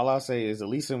 all I'll say is, at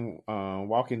least in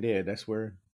Walking Dead, that's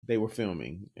where they were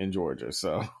filming, in Georgia.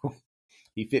 So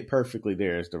he fit perfectly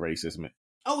there as the racist man.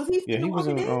 Oh, was he? Yeah, he was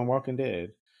in Walking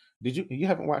Dead. Did you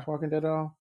haven't watched Walking Dead at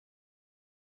all?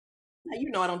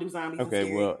 Now, I don't do zombies.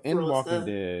 Okay, well, in Walking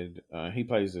Dead, he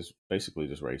plays basically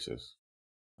this racist.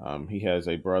 He has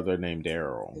a brother named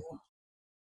Daryl.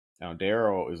 Now,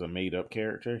 Daryl is a made-up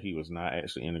character. He was not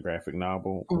actually in the graphic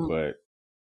novel, but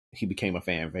he became a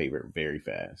fan favorite very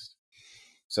fast.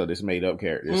 So this made-up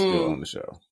character is still on the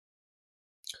show.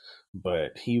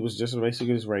 But he was just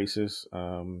basically this racist.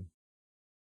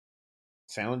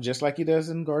 Sounds just like he does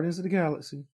in Guardians of the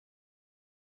Galaxy.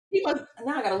 Now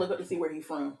I gotta look up to see where he's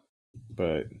from.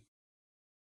 But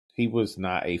he was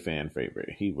not a fan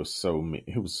favorite. He was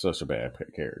such a bad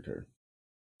character.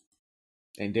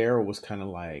 And Daryl was kind of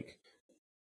like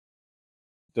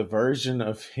the version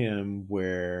of him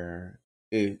where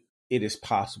it is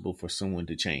possible for someone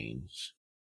to change.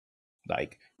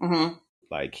 Like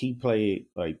he played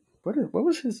what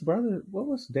was his brother? What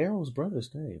was Daryl's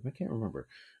brother's name? I can't remember.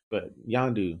 But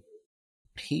Yondu,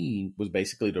 he was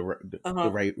basically the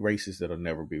racist that'll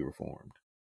never be reformed.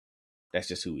 That's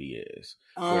just who he is.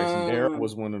 Whereas Daryl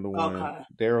was one of the ones.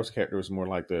 Daryl's character was more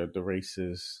like the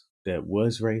racist that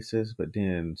was racist, but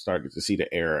then started to see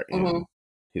the error in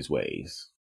his ways.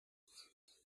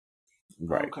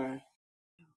 Right. Okay.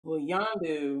 Well,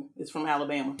 Yondu is from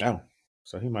Alabama. Oh,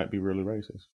 so he might be really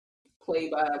racist.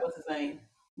 Played by what's his name,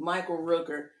 Michael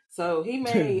Rooker. So he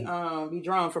may be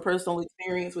drawn for personal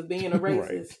experience with being a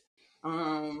racist,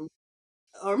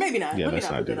 or maybe not. Yeah, Let me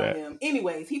not put that on him.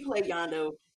 Anyways, he played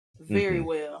Yondu very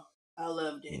well. I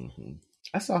loved it.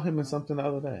 I saw him in something the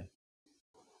other day.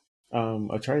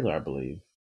 A trailer, I believe.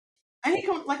 And he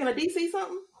come in a DC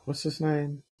something. What's his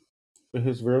name?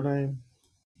 His real name?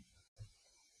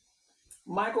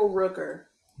 Michael Rooker.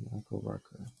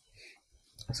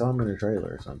 I saw him in a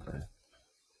trailer or something.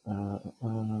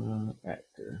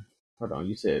 Actor. Hold on,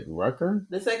 you said Rucker?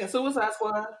 The second Suicide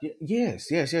Squad? Yes.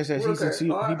 He was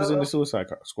in the Suicide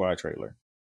Squad trailer.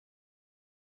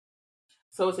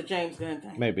 So it's a James Gunn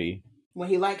thing. Maybe. When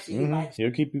he likes you, he likes you.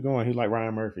 He'll keep you going. He like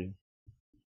Ryan Murphy.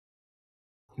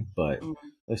 But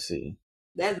let's see.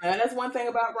 That's one thing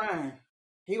about Ryan.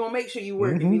 He gonna make sure you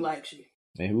work if he likes you.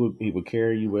 And he will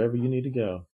carry you wherever you need to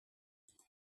go.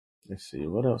 Let's see.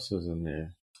 What else is in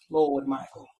there? Lord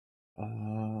Michael.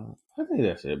 I think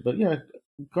that's it. But yeah,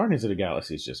 Guardians of the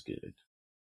Galaxy is just good.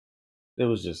 It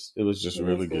was just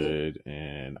really good.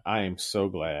 And I am so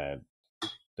glad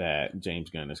that James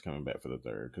Gunn is coming back for the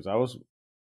third, because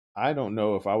I don't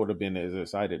know if I would have been as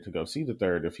excited to go see the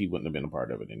third if he wouldn't have been a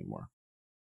part of it anymore.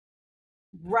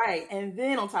 Right. And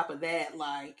then on top of that,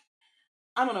 I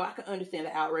don't know, I can understand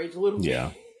the outrage a little bit. Yeah.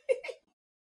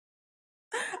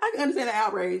 I can understand the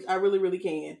outrage. I really, really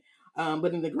can.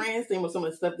 But in the grand scheme of some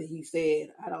of the stuff that he said,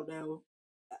 I don't know.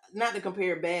 Not to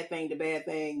compare bad thing to bad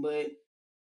thing, but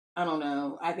I don't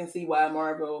know. I can see why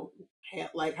Marvel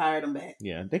hired him back.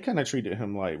 Yeah, they kind of treated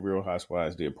him like Real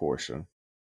Housewives did Portia.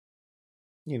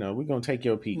 We're going to take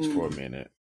your peach for a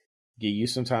minute. give you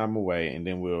some time away, and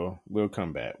then we'll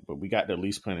come back. But we got to at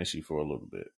least punish you for a little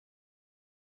bit.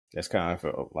 That's kind of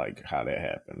felt like how that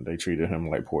happened. They treated him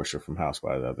like Portia from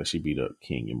Housewives after she beat up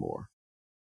King and more.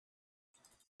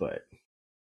 But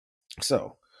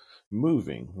so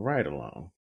moving right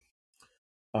along.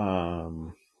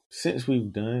 Since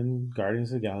we've done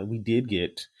Guardians of the Galaxy, we did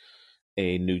get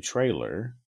a new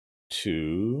trailer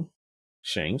to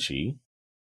Shang-Chi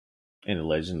and the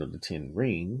Legend of the Ten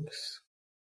Rings.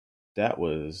 That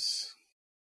trailer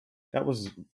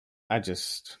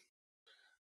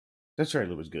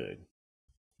was good.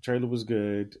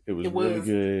 It was really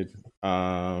good.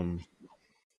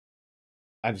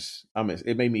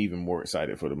 It made me even more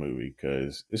excited for the movie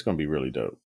because it's going to be really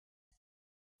dope.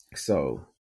 So,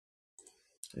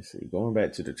 let's see. Going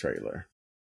back to the trailer,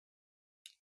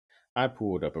 I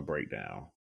pulled up a breakdown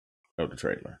of the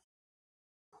trailer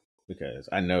because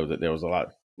I know that there was a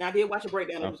lot. Now, I did watch a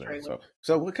breakdown of the trailer.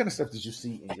 So what kind of stuff did you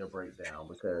see in your breakdown?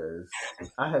 Because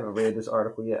I haven't read this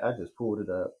article yet. I just pulled it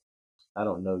up. I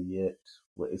don't know yet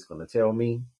what it's going to tell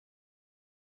me.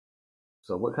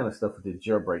 So what kind of stuff did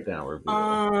your breakdown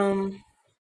reveal?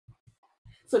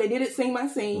 So they did it scene by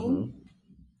scene.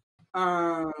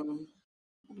 Mm-hmm.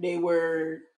 They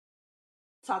were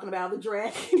talking about the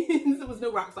dragons. It was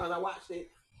New Rockstars. I watched it.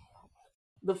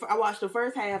 I watched the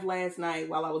first half last night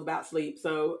while I was about to sleep,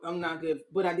 so I'm not good.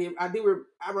 But I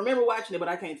remember watching it, but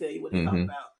I can't tell you what they talked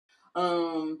about.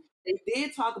 They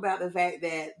did talk about the fact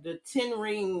that the 10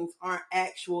 rings aren't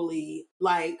actually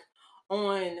like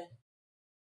on.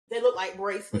 They look like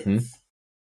bracelets.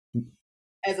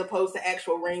 As opposed to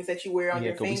actual rings that you wear on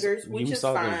your fingers, which is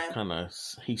fine.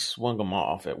 He swung them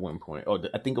off at one point. Oh,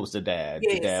 I think it was the dad.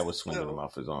 Yes, the dad was swinging them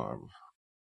off his arm.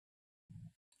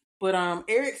 But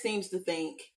Eric seems to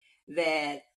think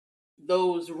that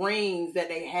those rings that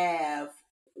they have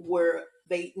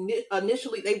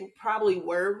initially probably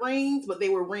were rings, but they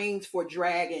were rings for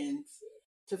dragons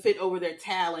to fit over their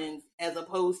talons, as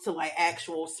opposed to like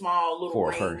actual small little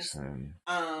rings.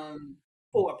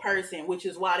 For a person, which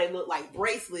is why they look like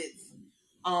bracelets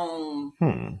on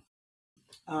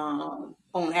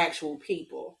actual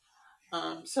people.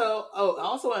 Also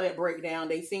on that breakdown,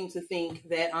 they seem to think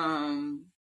that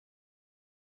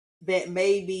that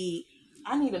maybe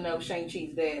I need to know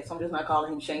Shang-Chi's dad, so I'm just not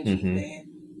calling him Shang-Chi's dad.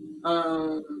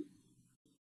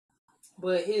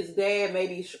 But his dad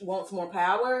maybe wants more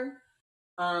power.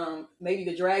 Maybe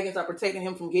the dragons are protecting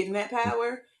him from getting that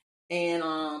power. And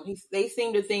they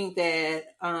seem to think that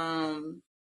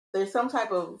there's some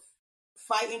type of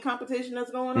fighting competition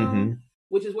that's going on,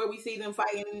 which is where we see them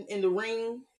fighting in the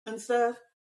ring and stuff.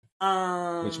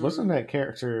 Which wasn't that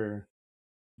character?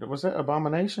 Was that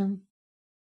Abomination?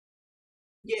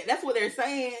 Yeah, that's what they're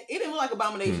saying. It didn't look like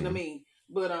Abomination to me,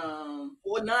 but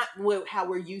or not how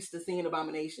we're used to seeing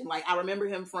Abomination. Like I remember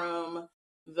him from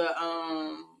the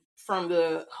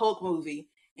Hulk movie,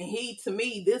 and to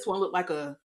me, this one looked like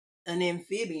an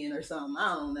amphibian or something.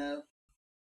 I don't know.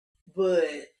 But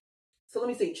so let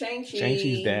me see.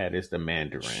 Shang-Chi's dad is the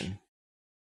Mandarin.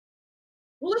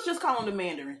 Well, let's just call him the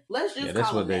Mandarin. Let's just that's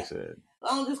call what him they that. said.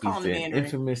 I'll just call him the Mandarin.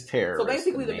 Infamous terrorist. So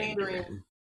basically, the Mandarin,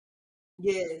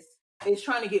 yes, is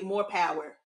trying to get more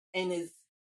power and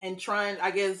trying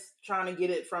to get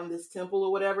it from this temple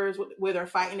or whatever is where they're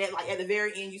fighting at. Like at the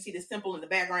very end, you see this temple in the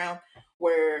background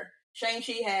where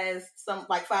Shang-Chi has some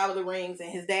like 5 of the rings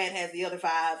and his dad has the other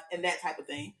 5 and that type of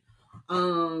thing.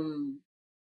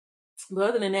 But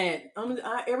other than that,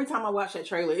 every time I watch that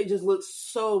trailer, it just looks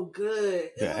so good.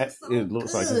 It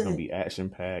looks like it's going to be action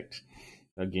packed.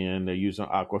 Again, they're using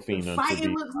Aquafina to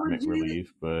be comic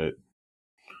relief, but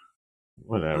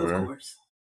whatever. Of course.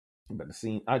 But the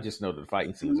scene, I just know that the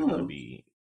fighting scenes are going to be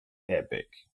epic.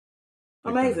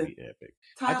 Amazing. Be epic.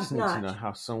 I just need to know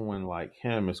how someone like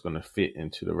him is going to fit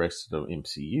into the rest of the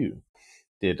MCU.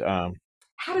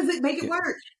 How does it make it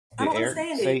work? I don't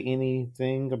understand it. Say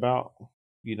anything about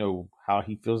how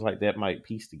he feels like that might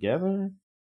piece together?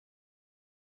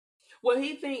 Well,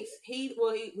 he thinks he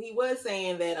was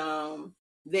saying that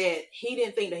that he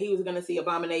didn't think that he was going to see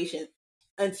Abomination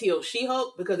until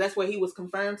She-Hulk, because that's where he was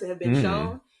confirmed to have been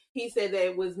shown. He said that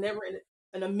it was never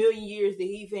in a million years did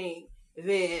he think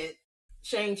that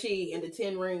Shang-Chi and the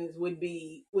 10 Rings would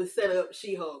set up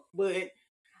She-Hulk. But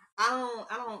I'll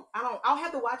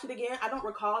have to watch it again. I don't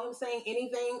recall him saying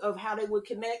anything of how they would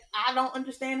connect. I don't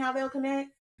understand how they'll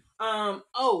connect.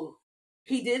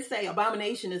 He did say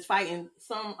Abomination is fighting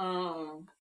some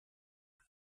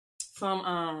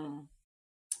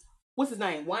what's his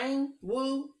name? Wang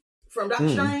Wu from Doctor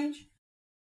Strange.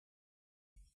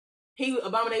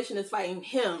 Abomination is fighting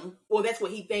him. Well, that's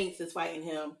what he thinks is fighting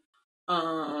him.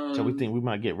 So we think we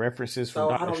might get references from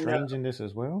Doctor Strange in this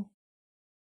as well?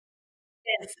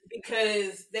 Yes,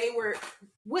 because they were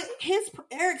what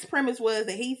Eric's premise was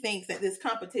that he thinks that this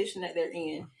competition that they're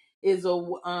in is of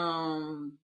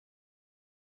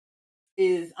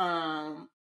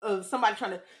somebody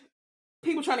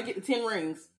people trying to get the 10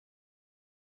 rings.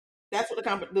 That's what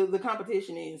the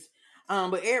competition is.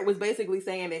 But Eric was basically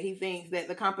saying that he thinks that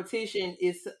the competition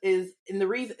is in the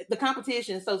reason the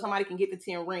competition so somebody can get the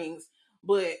 10 rings,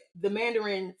 but the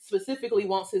Mandarin specifically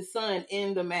wants his son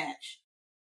in the match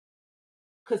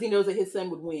because he knows that his son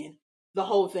would win the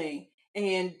whole thing,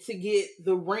 and to get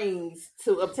the rings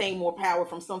to obtain more power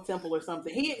from some temple or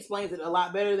something. He explains it a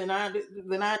lot better than I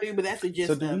do, but that's the gist.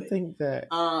 So do you think that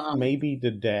maybe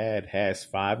the dad has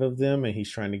 5 of them and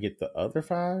he's trying to get the other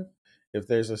 5? If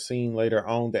there's a scene later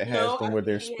on that has them where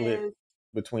they're split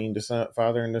between the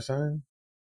father and the son?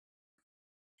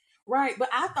 Right, but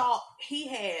I thought he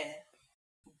had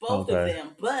both of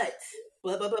them. But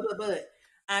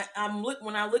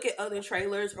when I look at other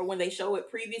trailers or when they show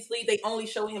it previously, they only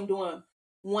show him doing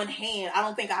one hand. I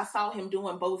don't think I saw him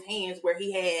doing both hands where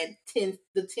he had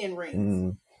the 10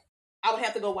 rings. I would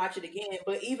have to go watch it again.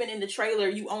 But even in the trailer,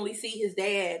 you only see his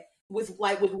dad with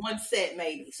one set,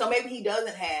 maybe. So maybe he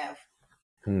doesn't have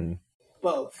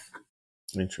both.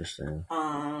 Interesting.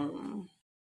 I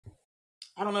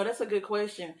don't know. That's a good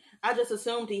question. I just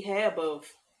assumed he had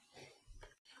both.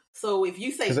 So if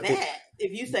you say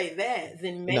that,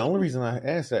 then maybe the only reason I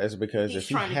asked that is because if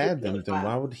he had them, then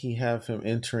why would he have him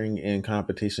entering in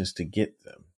competitions to get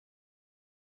them?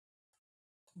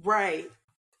 Right.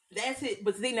 That's it.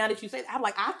 But see, now that you say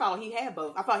that, I thought he had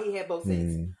both. I thought he had both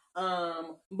sets.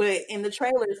 But in the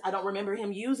trailers, I don't remember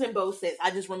him using both sets.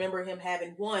 I just remember him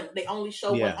having one. They only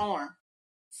show one arm.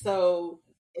 So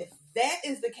if that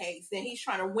is the case, then he's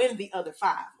trying to win the other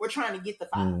 5. We're trying to get the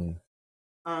 5.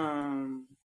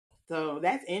 So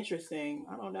that's interesting.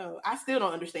 I don't know. I still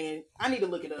don't understand. I need to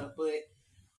look it up, but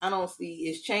I don't see.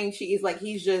 It's Shang-Chi. It's like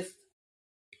he's just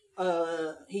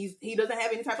he doesn't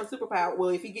have any type of superpower. Well,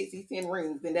 if he gets these 10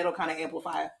 rings, then that'll kind of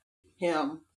amplify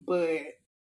him. But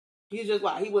he's just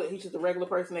he's just a regular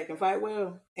person that can fight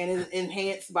well and is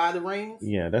enhanced by the rings.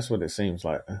 Yeah, that's what it seems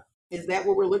like. Is that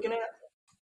what we're looking at?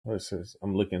 Well, it says,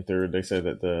 I'm looking through. They said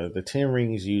that the 10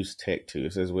 rings use tech too.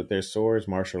 It says with their swords,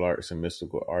 martial arts, and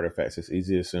mystical artifacts, it's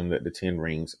easy to assume that the 10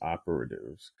 rings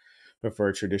operatives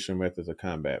prefer traditional methods of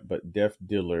combat. But Death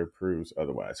Dealer proves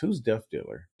otherwise. Who's Death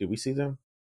Dealer? Did we see them?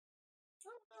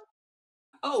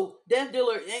 Oh, Death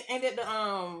Dealer, ain't that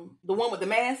the one with the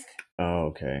mask? Oh,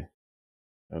 okay.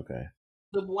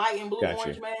 The white and blue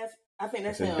orange mask. I think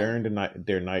that's him. During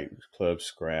their nightclub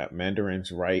scrap,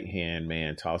 Mandarin's right-hand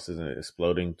man tosses an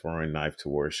exploding throwing knife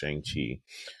towards Shang-Chi,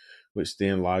 which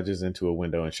then lodges into a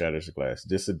window and shatters the glass.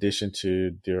 This addition to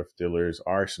Death Dealer's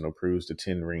arsenal proves the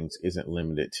 10 rings isn't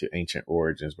limited to ancient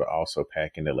origins, but also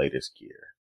packing the latest gear.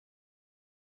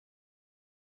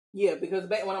 Yeah, because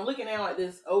when I'm looking now at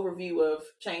this overview of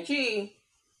Shang-Chi,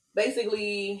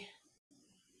 basically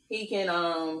he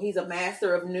can he's a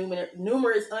master of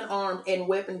numerous unarmed and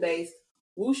weapon-based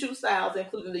wushu styles,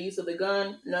 including the use of the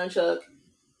gun, nunchuck,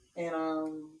 and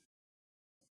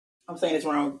I'm saying it's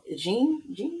wrong. Jin?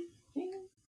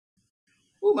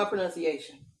 Ooh, my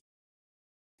pronunciation.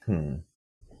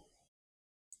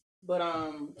 But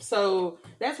so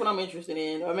that's what I'm interested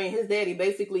in. I mean, his daddy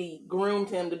basically groomed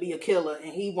him to be a killer,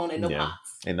 and he wanted no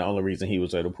pops. And the only reason he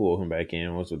was able to pull him back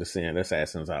in was with the send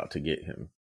assassins out to get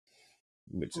him.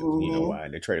 Which is, why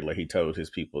in the trailer he told his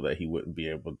people that they wouldn't be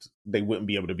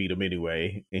able to beat him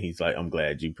anyway. And he's like, I'm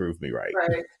glad you proved me right.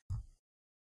 Right.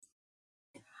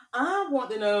 I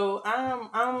want to know,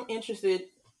 I'm interested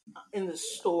in the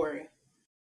story.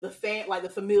 The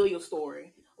familial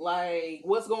story. Like,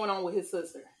 what's going on with his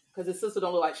sister? Because his sister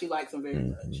don't look like she likes him very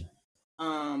much.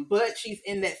 But she's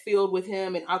in that field with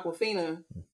him and Awkwafina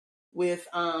with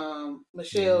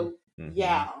Michelle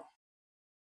Yao.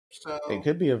 So it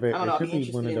could be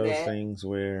one of those things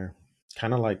where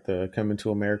kind of like the Coming to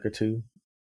America 2,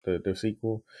 the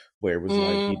sequel, where it was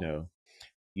like,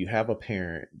 you have a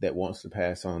parent that wants to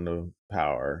pass on the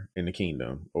power in the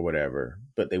kingdom or whatever,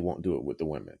 but they won't do it with the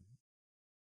women.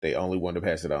 They only want to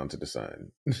pass it on to the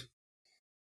son.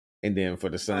 And then for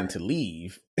the son to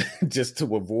leave just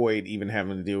to avoid even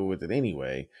having to deal with it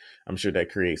anyway, I'm sure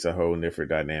that creates a whole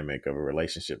different dynamic of a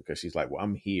relationship, because she's like, well,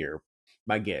 I'm here.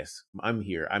 My guess, I'm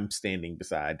here. I'm standing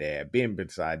beside Dad, been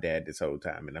beside Dad this whole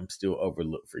time, and I'm still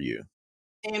overlooked for you.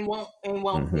 And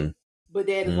won't quit. But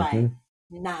Dad is like,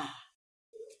 nah.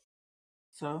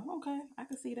 So okay, I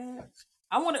can see that.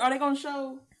 I wonder, are they going to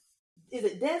show? Is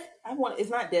it Death? It's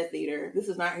not Death Eater. This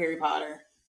is not Harry Potter.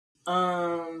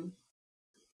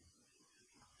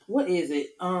 what is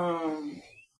it?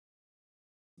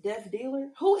 Death Dealer.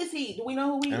 Who is he? Do we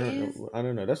know who he is? I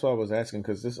don't know. That's why I was asking,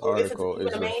 because this article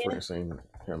is referencing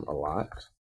him a lot,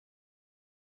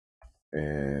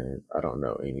 and I don't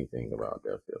know anything about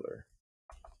Death Dealer.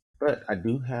 But I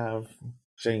do have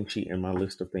Shang-Chi in my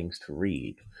list of things to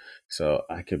read, so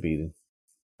I'll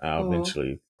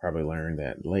eventually probably learn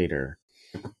that later.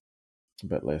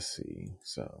 But let's see.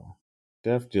 So,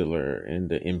 Death Dealer in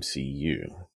the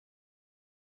MCU.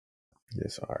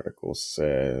 This article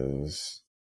says,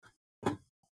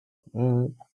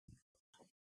 so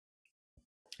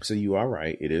you are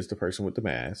right. It is the person with the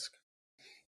mask.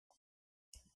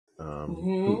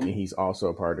 He's also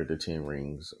a part of the Ten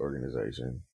Rings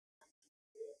organization.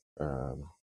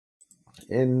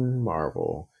 In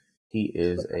Marvel, he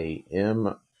is a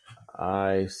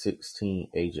MI16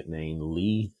 agent named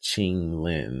Li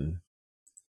Qing-Lin.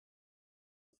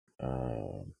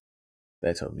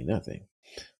 That told me nothing.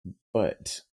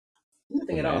 But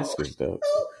nothing at all.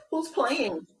 Who's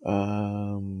playing?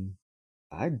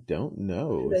 I don't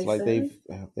know. It's like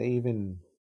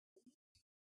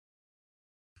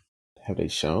have they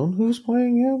shown who's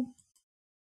playing him?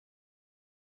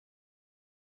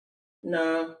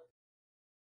 No.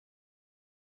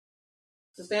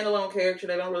 It's a standalone character.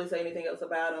 They don't really say anything else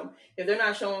about him. If they're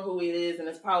not showing who it is, then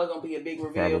it's probably going to be a big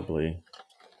reveal. Probably.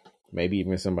 Maybe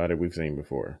even somebody we've seen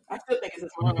before. I still think it's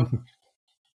his mom.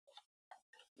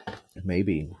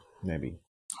 Maybe.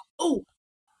 Oh,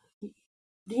 do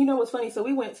you know what's funny? So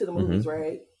we went to the movies,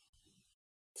 right?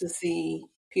 To see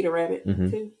Peter Rabbit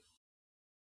too.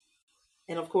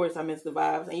 And of course, I missed the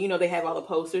vibes. And you know, they have all the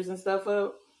posters and stuff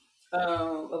up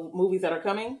of movies that are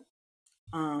coming.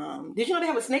 Did you know they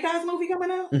have a Snake Eyes movie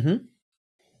coming out?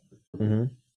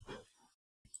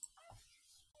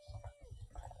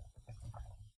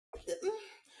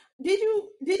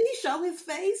 Did he show his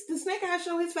face? Did Snake Eyes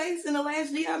show his face in the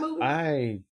last GI movie?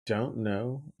 I don't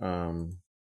know.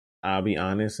 I'll be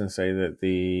honest and say that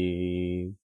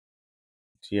the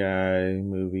GI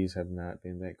movies have not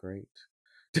been that great.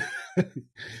 Okay,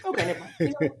 never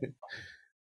mind.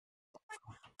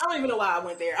 I don't even know why I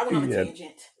went there. I went on a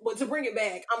tangent. But to bring it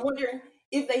back, I'm wondering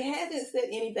if they haven't said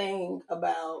anything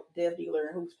about Death Dealer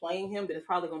and who's playing him, then it's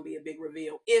probably going to be a big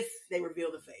reveal if they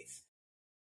reveal the face.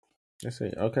 Let's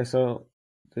see. Okay, so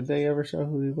did they ever show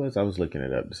who he was? I was looking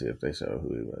it up to see if they show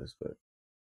who he was, but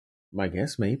my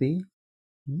guess maybe.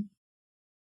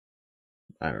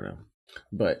 I don't know.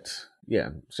 But yeah,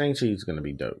 Shang-Chi is going to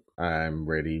be dope. I'm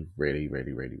ready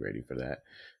for that.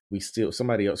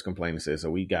 Somebody else complained and said, so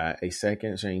we got a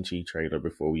second Shang-Chi trailer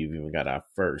before we've even got our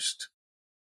first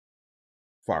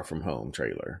Far From Home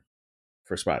trailer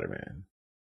for Spider-Man.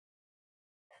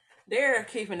 They're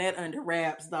keeping that under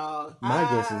wraps, dog. My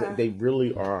guess is that they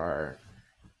really are.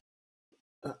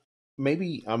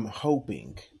 Maybe I'm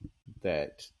hoping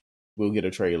that we'll get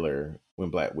a trailer when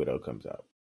Black Widow comes out.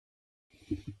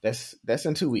 That's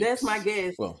in 2 weeks. That's my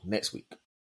guess. Well, next week.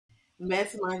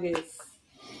 That's my guess.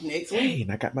 Next week. Hey,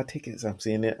 and I got my tickets. I'm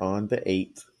seeing it on the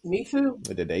 8th. Me too.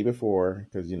 The day before,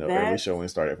 because early showing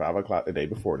started at 5 o'clock the day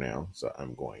before now, so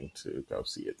I'm going to go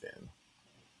see it then.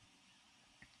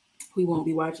 We won't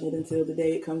be watching it until the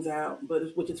day it comes out,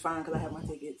 which is fine because I have my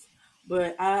tickets.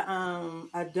 But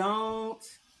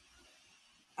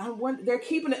they're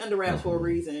keeping it under wraps for a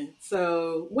reason.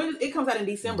 So when it comes out in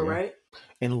December, right?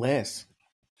 Unless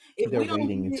they're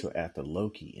waiting until after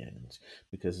Loki ends,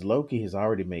 because Loki has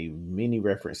already made many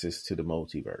references to the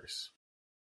multiverse.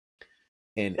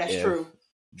 And that's true.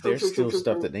 There's still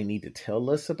stuff that they need to tell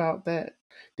us about that,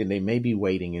 then they may be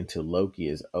waiting until Loki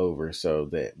is over so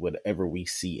that whatever we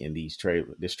see in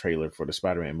this trailer for the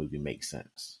Spider-Man movie makes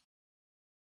sense.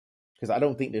 Because I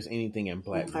don't think there's anything in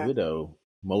Black Widow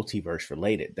multiverse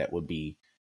related that would be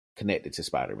connected to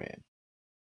Spider-Man.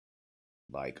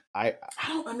 Like I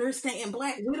don't understand.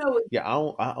 Black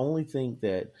Widow. I only think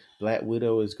that Black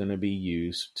Widow is going to be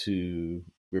used to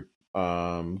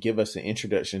give us an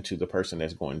introduction to the person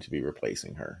that's going to be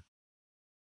replacing her.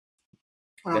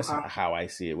 That's how I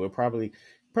see it. We'll probably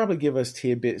give us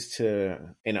tidbits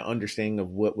and an understanding of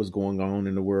what was going on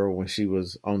in the world when she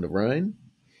was on the run.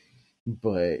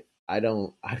 But I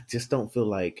just don't feel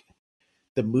like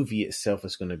the movie itself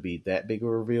is going to be that big of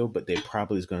a reveal, but there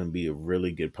probably is going to be a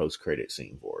really good post-credit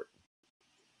scene for it.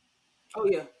 Oh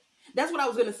yeah. That's what I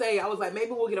was going to say. I was like,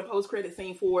 maybe we'll get a post-credit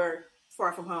scene for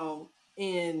Far From Home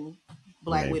in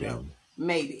Black Widow.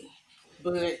 Maybe.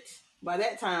 But by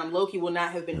that time, Loki will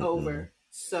not have been over.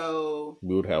 So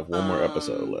we would have one more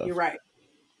episode left. You're right.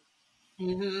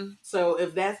 So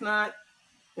if that's not,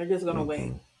 they're just going to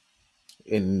wait.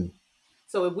 And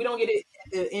So if we don't get it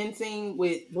at the end scene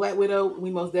with Black Widow,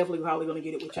 we most definitely probably going to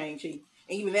get it with Shang-Chi. And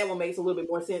even that one makes a little bit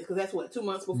more sense because that's what, 2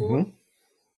 months before? Mm-hmm.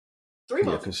 3 Yeah,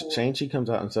 months because before. Shang-Chi comes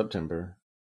out in September.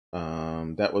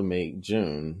 That would make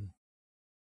June.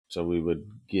 So we would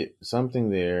get something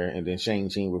there, and then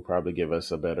Shang-Chi would probably give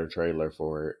us a better trailer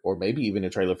for it, or maybe even a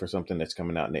trailer for something that's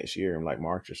coming out next year in like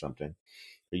March or something.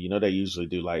 But you know they usually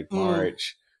do like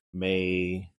March,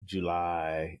 May,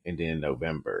 July, and then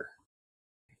November.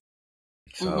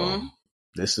 So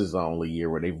this is the only year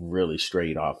where they really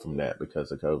strayed off from that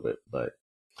because of COVID. But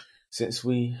since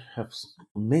we have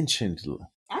mentioned,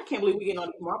 I can't believe we're getting all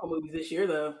these Marvel movies this year,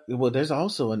 though. well, there's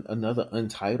also another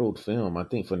untitled film, I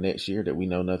think, for next year that we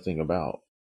know nothing about.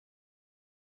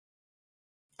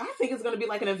 I think it's going to be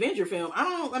like an Avenger film.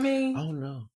 I don't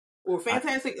know. Or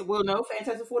Fantastic.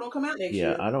 Fantastic Four don't come out next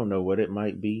year. Yeah, I don't know what it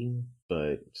might be,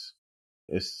 but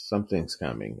something's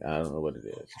coming. I don't know what it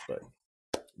is, but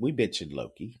we bitched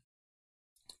Loki.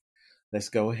 Let's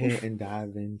go ahead and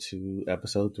dive into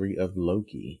episode 3 of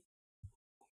Loki.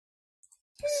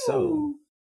 So,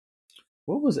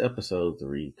 what was episode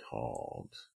 3 called?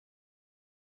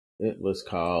 It was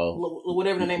called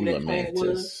whatever the name of that planet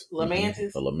was.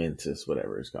 Lamentis. Lamentis,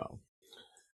 whatever it's called.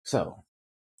 So,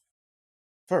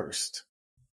 first,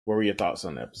 what were your thoughts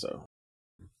on the episode?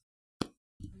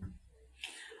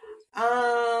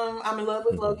 I'm in love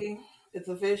with Loki. It's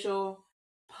official.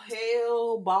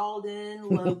 Pale, balding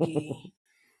Loki.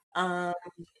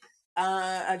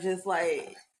 I just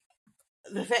like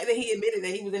the fact that he admitted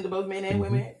that he was into both men and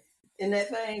women in that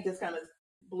thing just kind of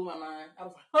blew my mind. I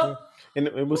was like, oh. And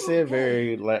it was said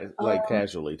very like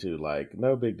casually too, like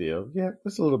no big deal. Yeah,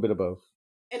 it's a little bit of both.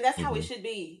 And that's how it should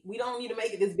be. We don't need to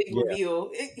make it this big reveal.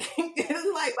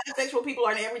 It's like bisexual people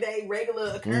are an everyday,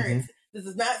 regular occurrence. This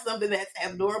is not something that's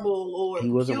abnormal or he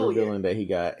wasn't peculiar. revealing that he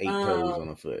got 8 toes on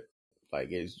a foot. Like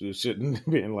it shouldn't have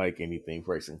been like anything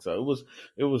racing. So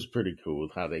it was pretty cool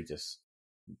how they just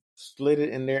slid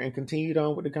it in there and continued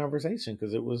on with the conversation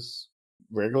because it was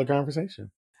regular conversation.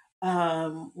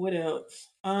 What else?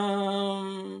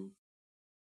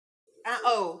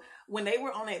 When they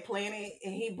were on that planet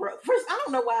and he broke. First, I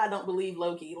don't know why I don't believe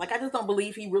Loki. Like I just don't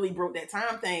believe he really broke that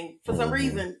time thing for some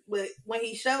reason. But when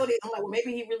he showed it, I'm like, well,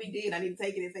 maybe he really did. I need to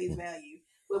take it at face value.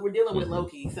 But we're dealing with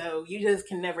Loki, so you just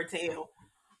can never tell.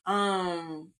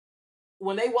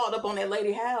 When they walked up on that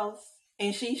lady house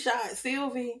and she shot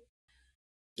Sylvie,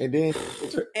 and then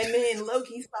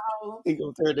Loki saw he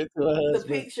gonna turn it to a husband.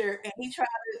 The picture, and he tried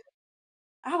to.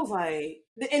 I was like,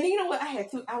 and you know what?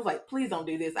 I was like, please don't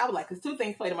do this. I was like, because 2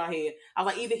 things played in my head. I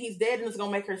was like, either he's dead and it's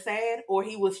gonna make her sad, or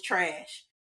he was trash.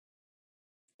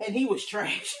 And he was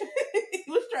trash. He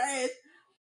was trash.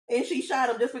 And she shot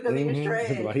him just because he was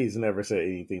trash. Like he's never said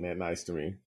anything that nice to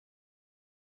me.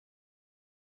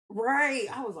 Right.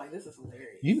 I was like, this is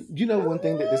hilarious. You know one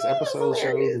thing that this episode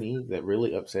showed me that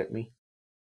really upset me?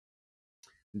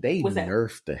 They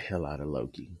nerfed the hell out of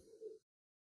Loki.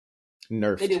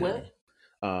 Nerfed They did him. What?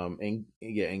 And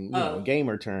you know, in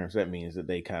gamer terms, that means that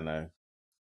they kind of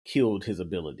killed his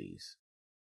abilities.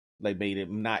 They made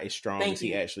him not as strong as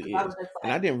he actually is.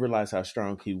 And I didn't realize how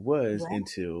strong he was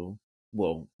until,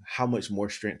 well, how much more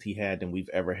strength he had than we've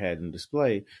ever had in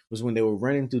display was when they were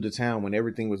running through the town when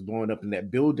everything was blowing up and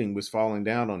that building was falling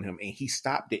down on him and he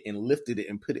stopped it and lifted it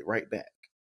and put it right back.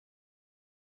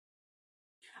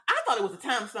 I thought it was a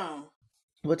time stone.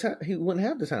 But he wouldn't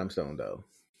have the time stone though.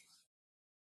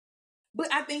 But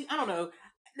I don't know,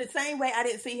 the same way I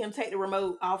didn't see him take the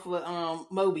remote off of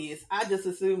Mobius, I just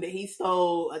assumed that he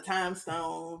stole a time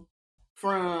stone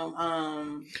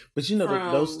from But you know,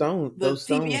 those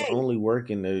stones only work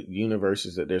in the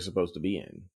universes that they're supposed to be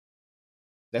in.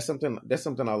 That's something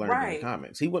I learned in the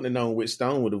comics. He wouldn't have known which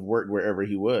stone would have worked wherever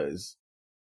he was.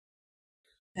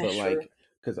 That's true.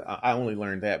 Because I only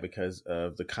learned that because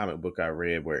of the comic book I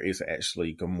read where it's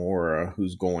actually Gamora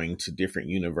who's going to different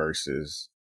universes.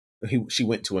 She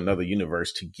went to another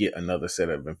universe to get another set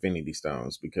of Infinity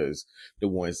Stones because the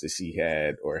ones that she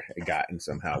had or had gotten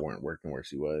somehow weren't working where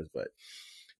she was. But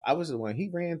I was the one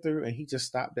he ran through and he just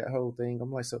stopped that whole thing.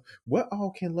 I'm like, so what all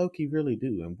can Loki really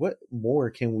do? And what more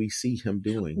can we see him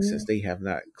doing since they have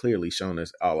not clearly shown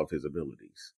us all of his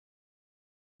abilities?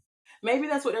 Maybe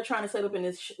that's what they're trying to set up in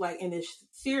this in this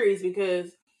series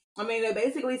because I mean, they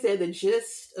basically said the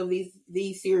gist of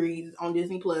these series on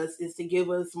Disney Plus is to give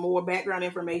us more background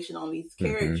information on these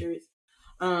characters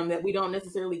that we don't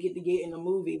necessarily get in the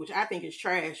movie, which I think is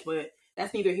trash, but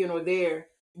that's neither here nor there.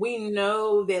 We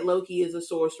know that Loki is a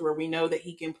sorcerer. We know that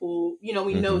he can pull,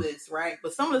 we know this, right?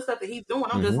 But some of the stuff that he's doing,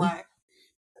 I'm just like,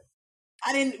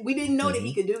 we didn't know that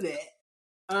he could do that.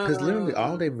 Because literally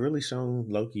all Um, they've really shown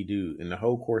Loki do in the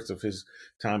whole course of his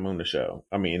time on the show,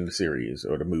 I mean, in the series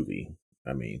or the movie,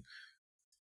 I mean,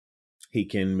 he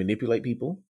can manipulate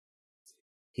people.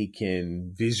 He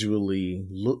can visually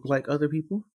look like other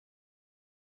people.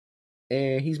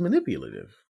 And he's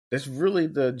manipulative. That's really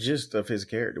the gist of his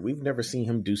character. We've never seen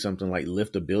him do something like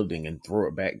lift a building and throw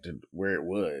it back to where it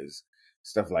was.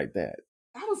 Stuff like that.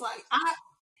 I was like,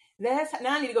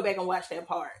 now I need to go back and watch that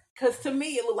part because to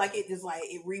me it looked like it just like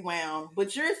it rewound.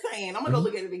 But you're saying I'm gonna go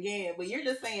look at it again, but you're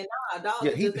just saying nah, dog.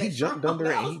 Yeah, Is just he that jumped strong.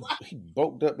 under it and he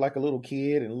bulked up like a little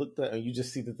kid and looked up and you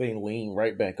just see the thing lean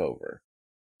right back over.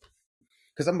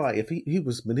 Because I'm like, if he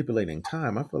was manipulating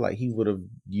time, I feel like he would have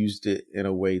used it in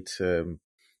a way to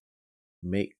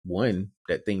make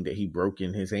that thing that he broke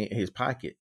in his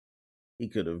pocket. He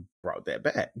could have brought that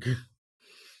back.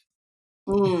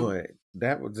 But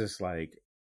that was just like,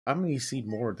 I'm going to see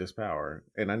more of this power,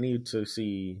 and I need to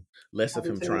see less of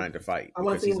him trying to fight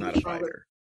because he's not a fighter.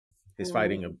 His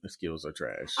fighting skills are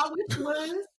trash. I wish he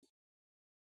was.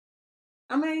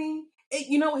 I mean,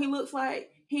 you know what he looks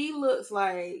like? He looks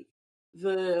like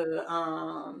the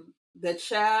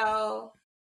child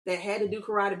that had to do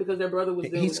karate because their brother was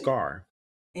doing He's Scar.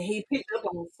 And he picked up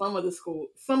on some of the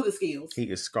skills. He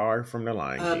is Scar from the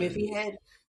Lion King. If he had,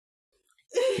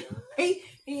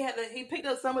 he picked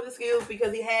up some of the skills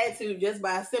because he had to just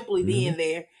by simply being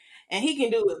there, and he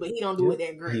can do it, but he don't do it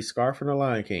that great. He's Scar from the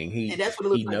Lion King. He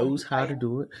knows how to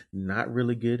do it. Not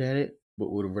really good at it, but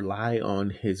would rely on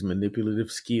his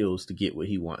manipulative skills to get what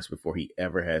he wants before he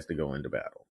ever has to go into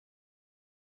battle.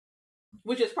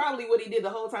 Which is probably what he did the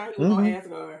whole time he was on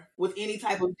Asgard with any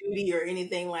type of duty or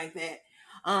anything like that.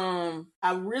 I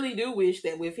really do wish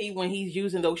that when he's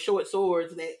using those short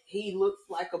swords that he looks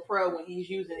like a pro when he's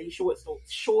using these short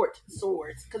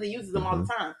swords because he uses them all the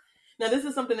time. Now this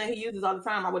is something that he uses all the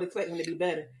time. I would expect him to be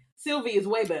better. Sylvie is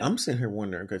way better. I'm sitting here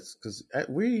wondering because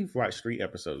we've watched 3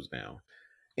 episodes now.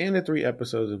 In the 3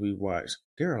 episodes that we've watched,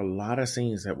 there are a lot of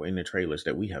scenes that were in the trailers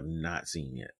that we have not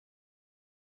seen yet.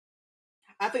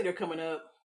 I think they're coming up.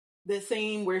 That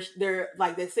scene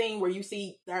where you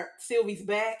see Sylvie's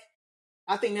back.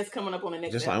 I think that's coming up on the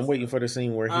next episode. I'm waiting for the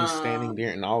scene where he's standing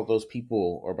there and all those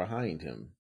people are behind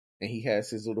him. And he has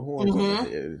his little horns on his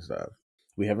head and stuff.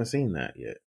 We haven't seen that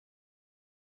yet.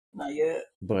 Not yet.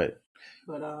 But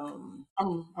I'm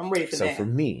ready for that. So for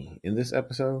me, in this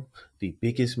episode, the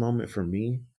biggest moment for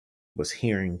me was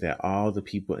hearing that all the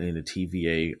people in the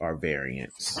TVA are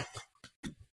variants.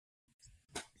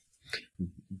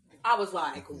 I was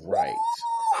like, right.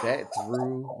 That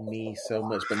threw me so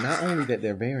much. But not only that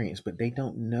they're variants, but they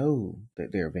don't know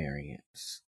that they're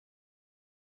variants.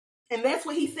 And that's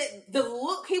what he said. The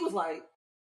look, he was like.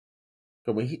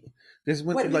 But when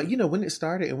when it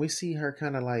started and we see her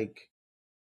kind of like,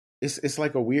 it's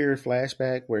like a weird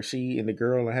flashback where she and the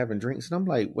girl are having drinks. And I'm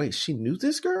like, wait, she knew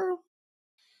this girl?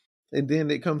 And then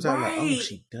it comes out like, oh,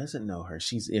 she doesn't know her.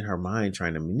 She's in her mind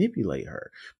trying to manipulate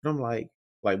her. But I'm like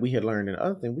we had learned in the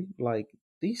other thing, we like,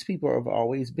 these people have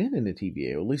always been in the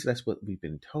TVA. Or at least that's what we've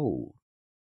been told.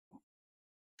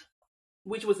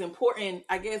 Which was important.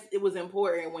 I guess it was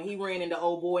important when he ran into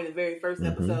Old Boy in the very first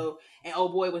episode. And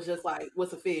Old Boy was just like,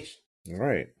 what's a fish?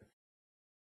 Right.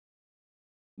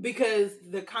 Because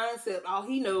the concept, all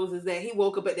he knows is that he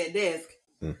woke up at that desk.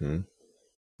 That,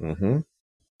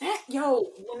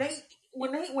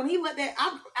 when he let that,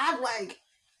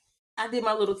 I did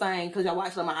my little thing because I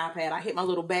watched it on my iPad. I hit my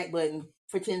little back button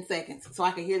for 10 seconds so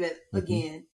I could hear that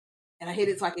again. And I hit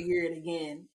it so I could hear it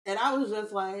again. And I was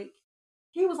just like,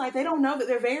 he was like, they don't know that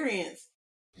they're variants.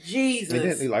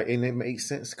 Jesus. And it makes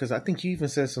sense because I think you even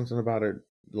said something about it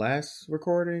last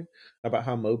recording about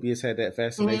how Mobius had that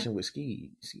fascination with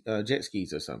jet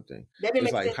skis or something.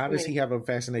 It's like, how does he have a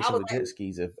fascination with jet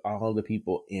skis if all the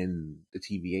people in the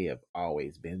TVA have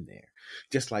always been there?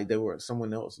 Just like there were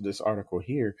someone else, this article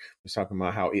here was talking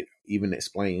about how it even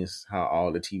explains how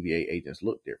all the TVA agents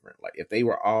look different. Like if they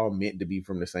were all meant to be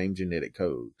from the same genetic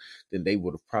code, then they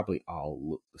would have probably all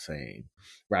looked the same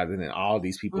rather than all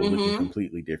these people looking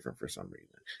completely different for some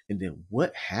reason. And then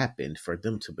what happened for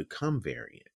them to become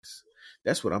variants?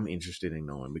 That's what I'm interested in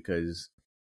knowing, because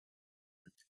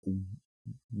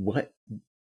what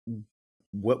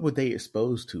were they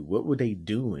exposed to? What were they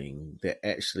doing that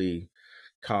actually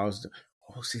caused?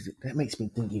 Oh, see, that makes me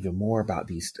think even more about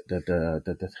these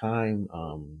the time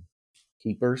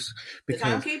keepers. Because the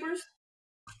timekeepers?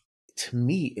 To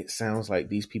me, it sounds like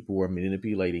these people were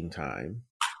manipulating time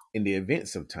in the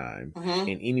events of time,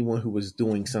 and anyone who was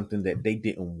doing something that they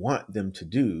didn't want them to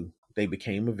do, they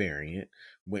became a variant,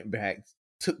 went back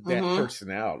took that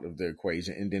person out of the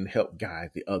equation and then helped guide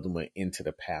the other one into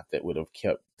the path that would have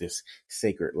kept this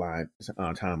sacred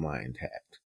timeline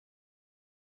intact.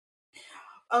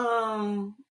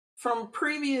 From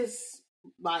previous,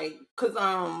 like, cause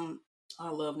I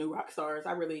love New Rock Stars.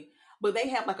 But they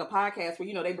have like a podcast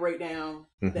where they break down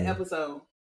the episode,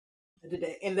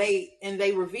 and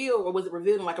they reveal, or was it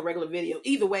revealed in like a regular video?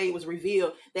 Either way, it was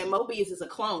revealed that Mobius is a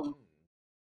clone.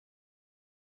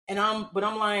 And I'm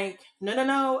like,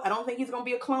 no, I don't think he's gonna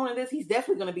be a clone in this. He's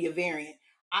definitely gonna be a variant.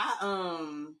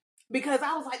 Because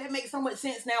I was like, that makes so much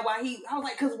sense now. I was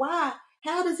like, cause why?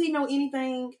 How does he know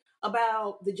anything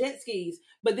about the jet skis?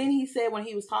 But then he said when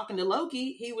he was talking to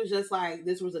Loki, he was just like,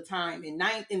 this was a time in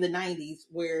the 90s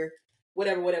where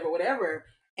whatever.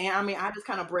 And I mean, I just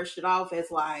kind of brushed it off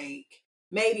as like,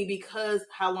 maybe because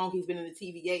how long he's been in the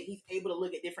TVA, he's able to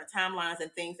look at different timelines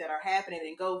and things that are happening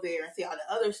and go there and see all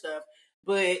the other stuff.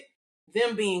 But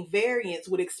them being variants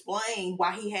would explain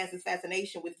why he has this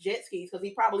fascination with jet skis, because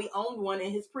he probably owned one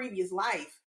in his previous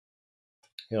life.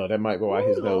 That might be why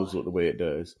his nose look the way it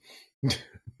does.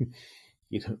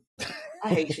 I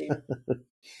hate you.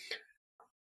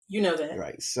 You know that.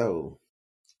 Right. So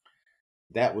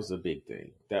that was a big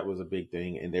thing.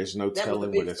 And there's no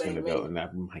telling where that's going to go. And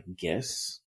my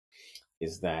guess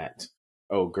is that,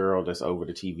 girl that's over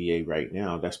the TVA right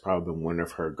now, that's probably one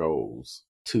of her goals,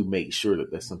 to make sure that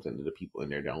there's something that the people in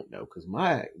there don't know. Because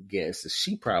my guess is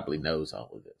she probably knows all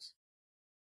of this.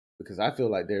 Because I feel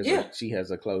like she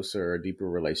has a closer or deeper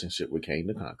relationship with Kang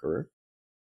the Conqueror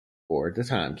or the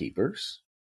Timekeepers.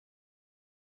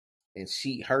 And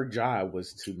her job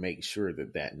was to make sure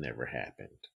that never happened.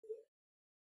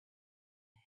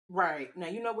 Right. Now,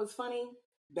 you know what's funny?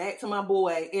 Back to my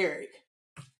boy, Eric.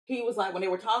 He was like, when they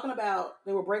were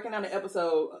breaking down the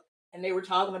episode and they were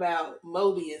talking about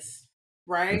Mobius,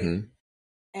 right? Mm-hmm.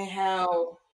 And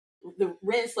how the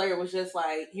Renslayer was just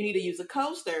like, you need to use a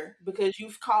coaster because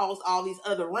you've caused all these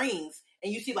other rings.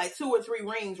 And you see like 2 or 3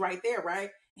 rings right there, right?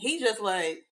 He just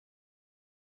like,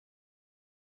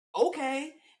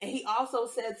 okay. And he also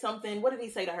said something, what did he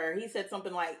say to her? He said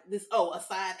something like this,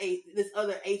 this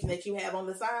other agent that you have on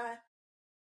the side.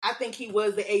 I think he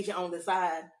was the agent on the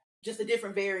side, just a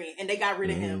different variant, and they got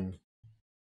rid of him.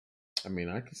 I mean,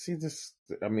 I can see this.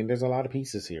 I mean, there's a lot of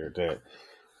pieces here that...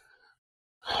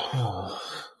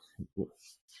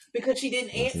 because she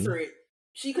didn't answer it.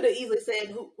 She could have easily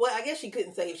said, well, I guess she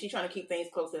couldn't say if she's trying to keep things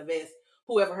close to the vest.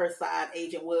 Whoever her side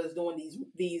agent was doing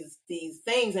these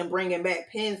things and bringing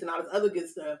back pins and all this other good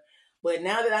stuff. But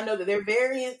now that I know that they're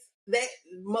variants, that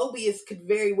Mobius could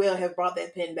very well have brought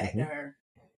that pin back to her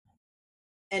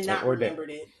and not remembered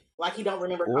it. Like he don't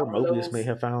remember. Or Mobius may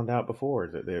have found out before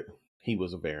that he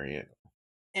was a variant,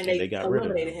 and they got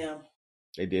eliminated him.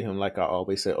 They did him like I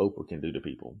always say Oprah can do to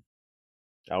people.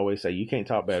 I always say you can't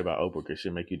talk bad about Oprah because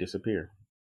she'll make you disappear.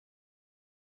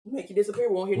 Make you disappear.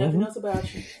 We won't hear nothing else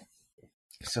about you.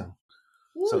 So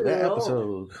that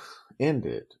episode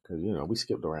ended, because, we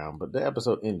skipped around, but the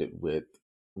episode ended with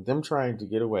them trying to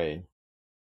get away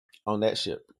on that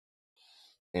ship.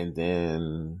 And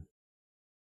then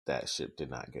that ship did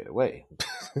not get away.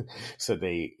 So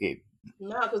because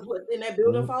then that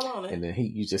building fall on it. And then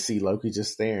you just see Loki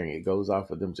just staring. It goes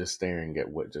off of them just staring at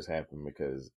what just happened,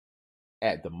 because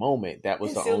at the moment, that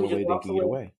was the only way they could get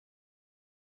away.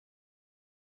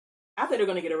 I think they're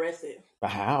going to get arrested. But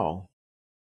how?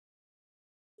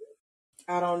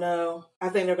 I don't know. I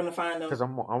think they're going to find them. Because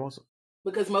Mobius,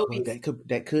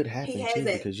 that could happen too.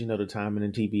 Because the timing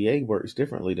in TVA works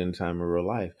differently than the time in real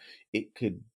life.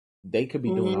 They could be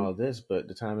doing all this, but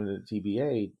the timing in the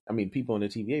TVA, I mean, people in the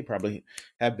TVA probably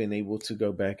have been able to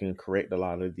go back and correct a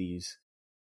lot of these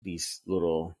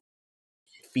little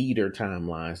feeder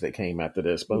timelines that came after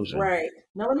the explosion. Right.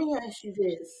 Now let me ask you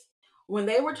this: when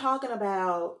they were talking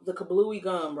about the Kablooey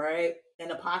gum, right,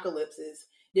 and apocalypses,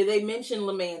 did they mention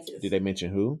Lamantis? Did they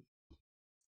mention who?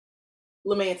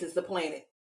 Lamantis, the planet.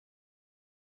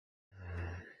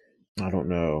 I don't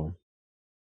know.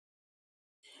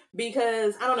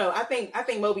 Because I don't know. I think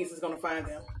Mobius is going to find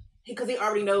them because he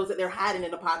already knows that they're hiding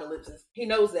in apocalypses. He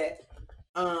knows that.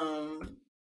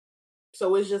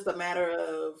 So it's just a matter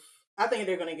of. I think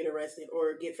they're going to get arrested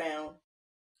or get found.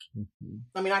 Mm-hmm.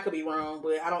 I mean, I could be wrong,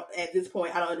 but I don't. At this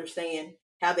point, I don't understand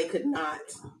how they could not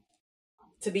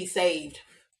to be saved.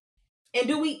 And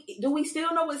do we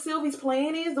still know what Sylvie's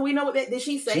plan is? Do we know what that? Did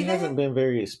she say that? She hasn't been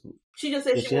very. She just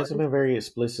said she hasn't been very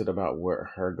explicit about what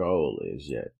her goal is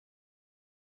yet.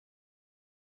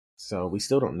 So we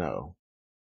still don't know.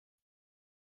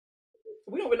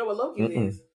 We don't even know what Loki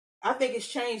is. I think it's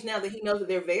changed now that he knows that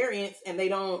they're variants and they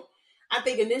don't. I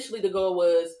think initially the goal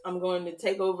was, I'm going to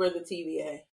take over the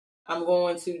TVA. I'm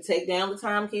going to take down the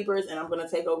timekeepers and I'm going to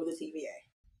take over the TVA.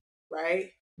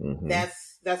 Right? Mm-hmm.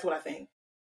 That's what I think.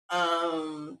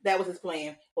 That was his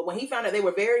plan. But when he found out they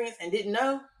were variants and didn't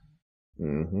know,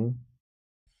 mm-hmm.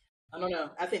 I don't know.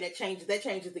 I think that changes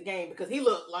the game because he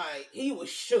looked like he was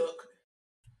shook.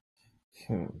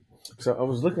 So I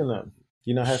was looking up,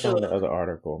 I had found the other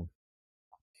article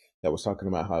that was talking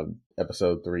about how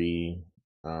episode 3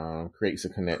 creates a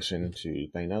connection to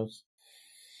Thanos.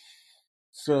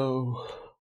 So,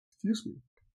 excuse me.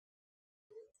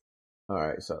 All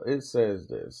right, so it says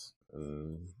this.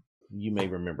 You may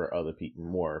remember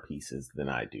more pieces than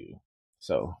I do.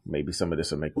 So maybe some of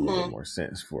this will make a little bit more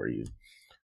sense for you.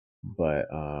 But,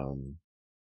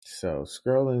 so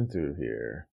scrolling through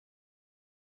here.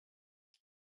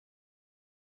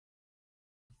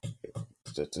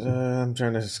 I'm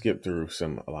trying to skip through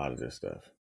a lot of this stuff.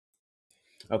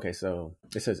 Okay, so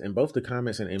it says, in both the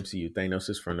comics and MCU, Thanos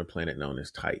is from the planet known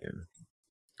as Titan.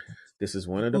 This is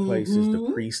one of the places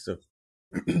the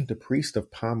priest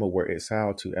of Palma were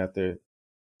exiled to after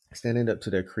standing up to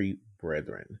their Kree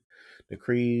brethren. The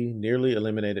Kree nearly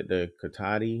eliminated the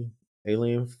Katati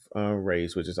alien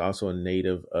race, which is also a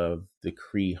native of the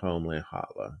Kree homeland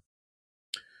Hala.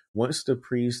 Once the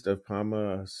priest of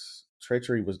Palma's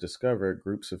treachery was discovered,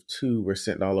 groups of 2 were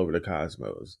sent all over the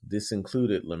cosmos. This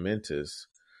included Lamentis,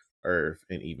 Earth,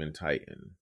 and even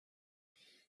Titan.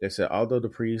 They said, although the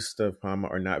priests of Palma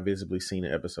are not visibly seen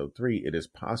in episode 3, it is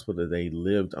possible that they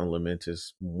lived on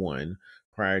Lamentis 1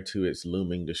 prior to its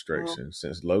looming destruction.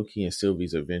 Since Loki and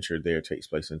Sylvie's adventure there takes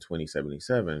place in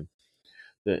 2077,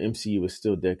 the MCU is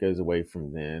still decades away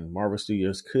from then. Marvel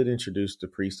Studios could introduce the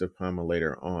Priest of Palma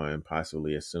later on,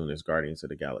 possibly as soon as Guardians of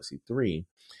the Galaxy 3,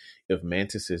 if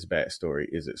Mantis's backstory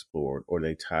is explored or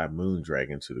they tie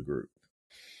Moondragon to the group.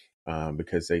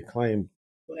 Because they claim...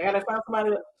 Well, they gotta find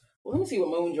somebody... Well, let me see what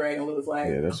Moondragon looks like.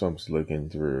 Yeah, that's what I'm just looking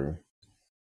through.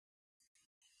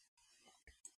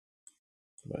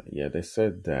 But yeah, they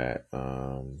said that...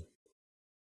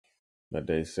 But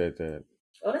they said that...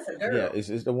 Oh, that's a girl. Yeah,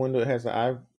 is the one that has the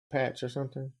eye patch or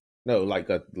something? No, like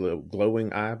a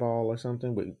glowing eyeball or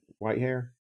something with white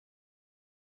hair?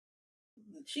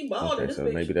 She bald in this so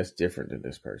picture. Maybe that's different than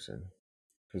this person.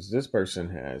 Because this person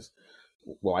has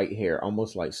white hair,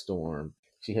 almost like Storm.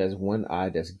 She has one eye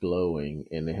that's glowing,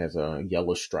 and it has a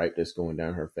yellow stripe that's going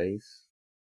down her face.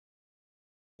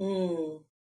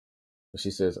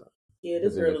 She says... Yeah,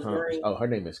 this girl is green. Oh, her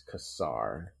name is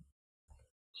Qausar.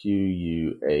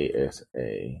 Quasa.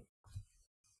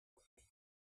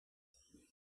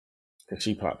 And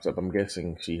she pops up. I'm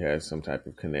guessing she has some type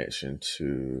of connection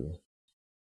to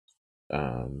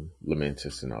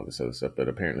Lamentis and all this other stuff. But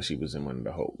apparently she was in one of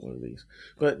the Hulk movies.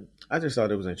 But I just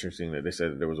thought it was interesting that they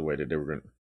said that there was a way that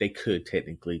they could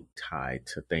technically tie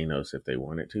to Thanos if they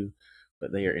wanted to.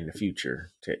 But they are in the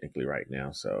future, technically, right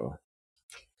now. So,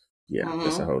 yeah,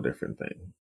 that's a whole different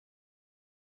thing.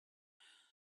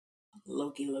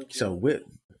 Loki. So with...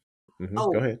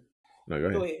 Go ahead. No, go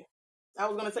ahead. Go ahead. I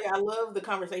was going to say, I love the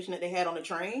conversation that they had on the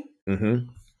train.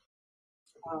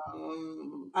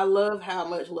 I love how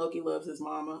much Loki loves his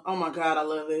mama. Oh my God, I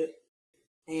love it.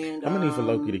 And I'm going to need for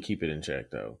Loki to keep it in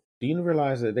check, though. Do you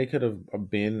realize that they could have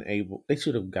they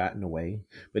should have gotten away,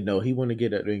 but no, he wanted to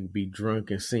get up and be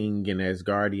drunk and sing in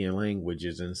Asgardian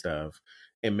languages and stuff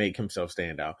and make himself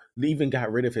stand out. They even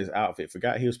got rid of his outfit,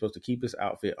 forgot he was supposed to keep his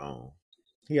outfit on.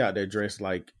 He out there dressed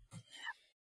like,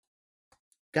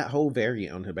 got whole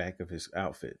variant on the back of his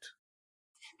outfit.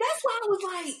 That's why I was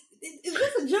like, is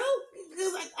this a joke?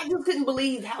 Because I just couldn't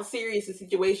believe how serious the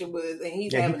situation was. And he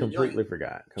completely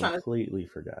forgot. Completely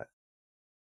forgot.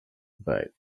 But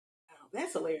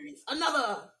that's hilarious.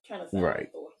 Another trying to say right.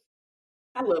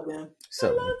 I love them. So,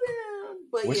 I love them.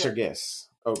 But what's your guess?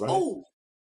 Oh, go ahead. Oh,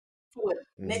 what?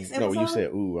 Next episode? No, you said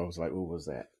ooh. I was like, ooh, what's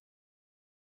that?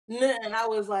 No, and I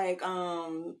was like,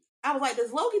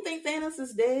 does Loki think Thanos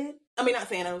is dead? I mean, not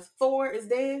Thanos. Thor is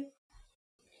dead?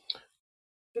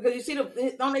 Because you see,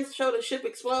 don't they show the ship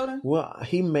exploding? Well,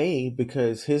 he may,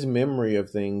 because his memory of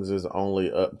things is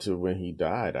only up to when he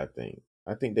died, I think.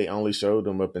 I think they only showed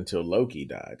him up until Loki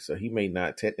died. So he may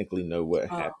not technically know what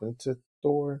happened to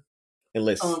Thor,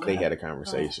 unless they had a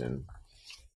conversation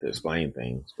to explain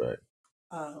things. But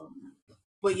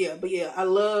yeah, I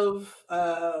love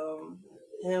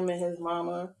him and his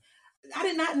mama. I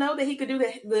did not know that he could do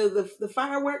the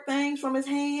firework things from his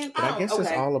hand. But I guess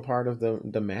it's all a part of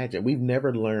the magic. We've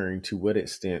never learned to what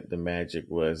extent the magic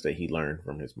was that he learned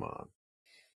from his mom.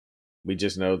 We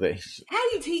just know that... How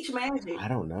do you teach magic? I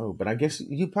don't know, but I guess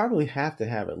you probably have to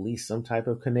have at least some type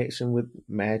of connection with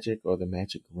magic or the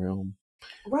magic realm.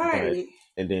 Right.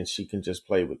 And then she can just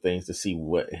play with things to see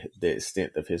what the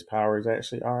extent of his powers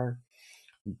actually are.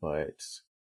 But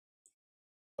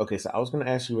okay, so I was going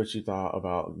to ask you what you thought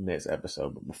about next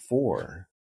episode, but before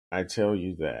I tell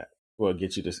you that, well,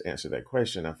 get you to answer that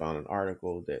question, I found an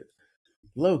article that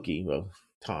Loki, well,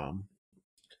 Tom,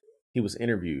 he was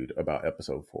interviewed about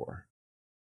episode 4,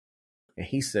 and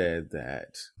he said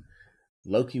that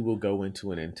Loki will go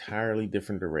into an entirely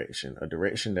different direction, a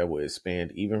direction that will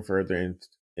expand even further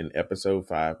in episode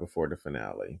 5 before the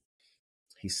finale.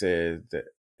 He said that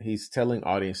he's telling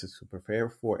audiences to prepare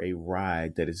for a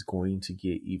ride that is going to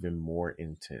get even more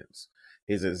intense.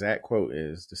 His exact quote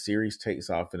is, "The series takes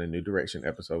off in a new direction in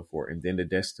episode 4, and then the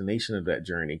destination of that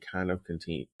journey kind of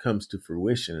comes to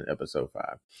fruition in episode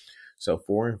 5. So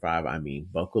 4 and 5, I mean,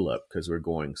 buckle up because we're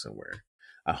going somewhere.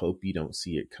 I hope you don't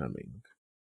see it coming."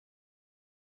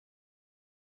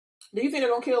 Do you think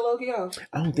they're going to kill Loki off?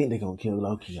 I don't think they're going to kill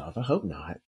Loki off. I hope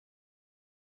not.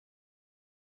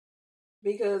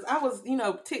 Because I was,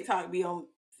 TikTok be on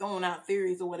throwing out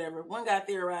theories or whatever. One guy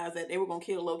theorized that they were going to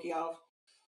kill Loki off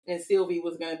and Sylvie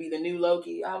was going to be the new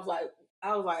Loki. I was like,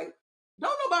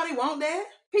 don't nobody want that.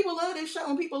 People love this show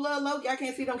and people love Loki. I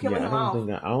can't see them killing him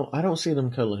off. I don't see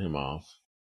them killing him off.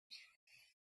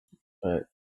 But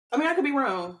I mean, I could be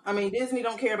wrong. I mean, Disney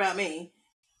don't care about me.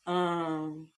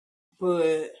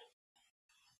 But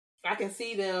I can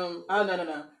see them. Oh,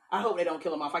 no. I hope they don't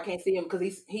kill him off. I can't see him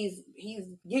because he's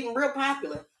getting real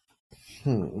popular.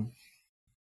 So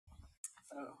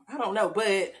I don't know,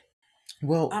 but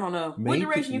I don't know. What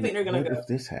direction you think they're going to go? If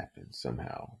this happens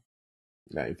somehow?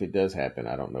 Now, if it does happen,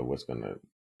 I don't know what's going to.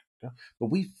 But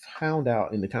we found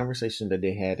out in the conversation that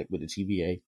they had with the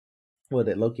TVA,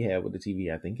 that Loki had with the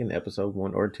TVA, I think in episode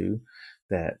 1 or 2,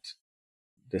 that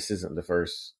this isn't the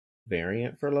first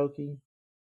variant for Loki.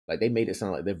 Like, they made it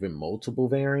sound like there have been multiple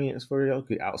variants for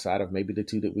Loki outside of maybe the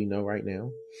 2 that we know right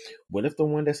now. What if the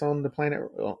one that's on the planet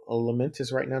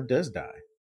Lamentis right now does die?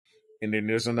 And then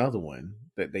there's another one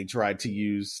that they tried to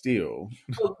use still.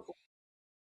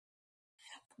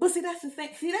 But see, that's the thing.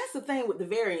 See, that's the thing with the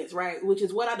variants, right? Which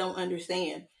is what I don't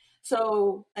understand.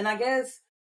 So, and I guess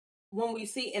when we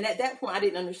see, and at that point I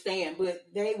didn't understand, but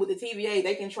with the TVA,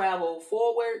 they can travel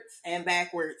forwards and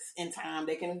backwards in time.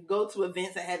 They can go to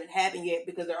events that haven't happened yet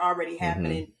because they're already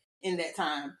happening in that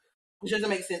time, which doesn't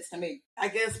make sense to me. I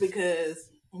guess because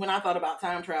when I thought about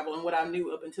time travel and what I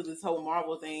knew up until this whole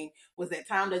Marvel thing was that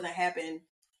time doesn't happen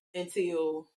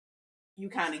until you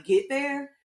kind of get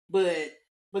there. But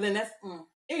then that's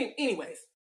anyways,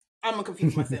 I'm gonna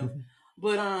confuse myself.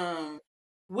 But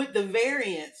with the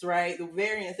variants, right? The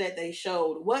variants that they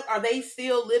showed, what are they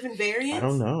still living variants? I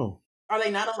don't know. Are they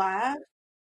not alive?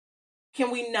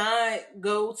 Can we not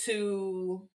go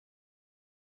to,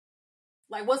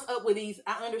 like, what's up with these?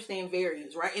 I understand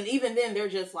variants, right? And even then, they're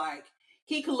just like,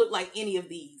 he could look like any of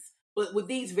these. But with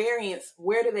these variants,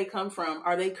 where do they come from?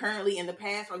 Are they currently in the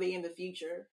past? Or are they in the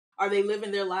future? Are they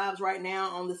living their lives right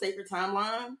now on the sacred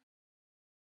timeline?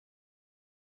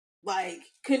 Like,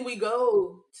 can we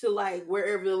go to, like,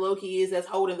 wherever the Loki is that's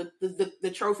holding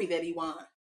the trophy that he won?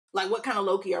 Like, what kind of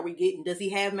Loki are we getting? Does he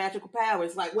have magical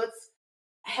powers? Like,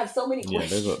 I have so many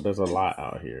questions. Yeah, there's a lot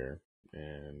out here,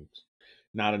 and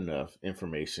not enough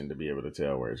information to be able to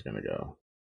tell where it's going to go.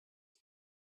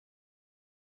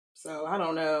 So, I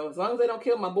don't know. As long as they don't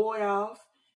kill my boy off,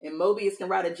 and Mobius can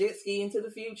ride a jet ski into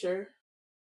the future.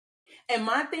 And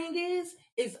my thing is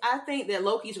I think that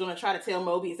Loki's going to try to tell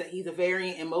Mobius that he's a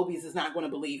variant, and Mobius is not going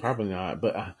to believe it. Probably not,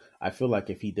 but I feel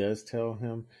like if he does tell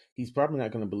him, he's probably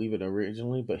not going to believe it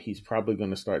originally, but he's probably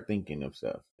going to start thinking of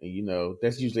stuff. And,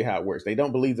 that's usually how it works. They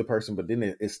don't believe the person, but then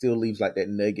it still leaves like that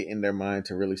nugget in their mind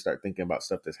to really start thinking about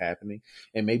stuff that's happening.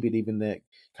 And maybe even that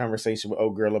conversation with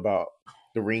old girl about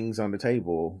the rings on the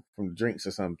table from the drinks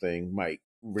or something might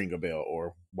ring a bell.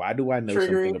 Or why do I know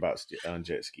something about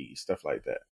jet skis, stuff like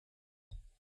that.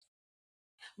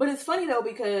 But it's funny though,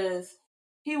 because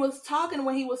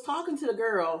when he was talking to the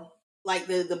girl, like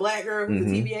the black girl who's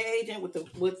the TVA agent with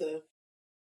the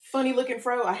funny looking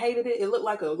fro. I hated it. It looked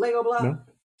like a Lego block.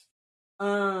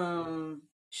 No.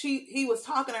 He was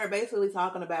talking to her, basically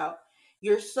talking about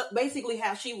basically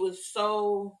how she was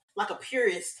so like a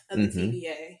purist of the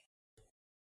TVA.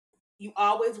 You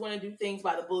always want to do things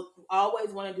by the book. You always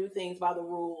want to do things by the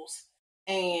rules,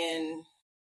 and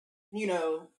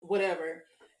whatever.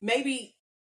 Maybe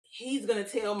he's going to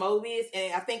tell Mobius,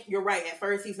 and I think you're right. At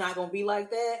first, he's not going to be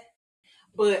like that.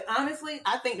 But honestly,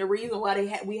 I think the reason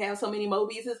why we have so many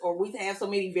Mobiuses, or we have so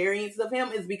many variants of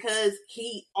him, is because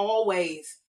he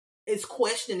always is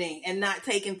questioning and not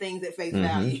taking things at face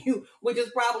value, which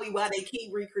is probably why they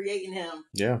keep recreating him.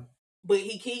 Yeah. but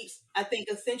he keeps. I think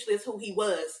essentially it's who he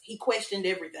was. He questioned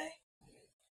everything.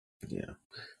 Yeah,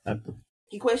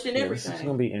 he questioned everything. This is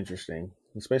going to be interesting,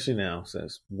 especially now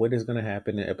since what is going to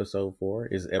happen in episode 4?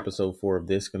 Is episode 4 of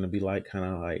this going to be like kind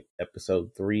of like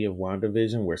episode 3 of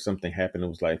WandaVision, where something happened? It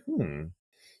was like, and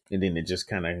then it just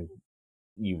kind of,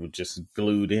 you were just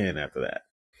glued in after that.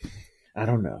 I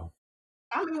don't know.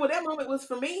 I mean, well, that moment was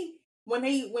for me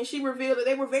when she revealed that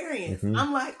they were variants. Mm-hmm.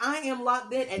 I'm like, I am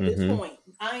locked in at this point.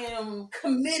 I am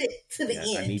committed to the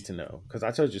end. I need to know, because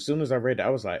I told you, as soon as I read it, I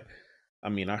was like, I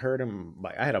mean, I heard him,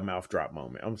 like, I had a mouth drop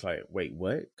moment. I was like, wait,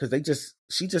 what? Because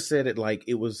she just said it like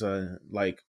it was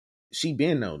like she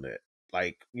been known it.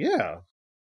 Like, yeah,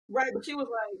 right. But she was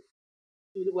like,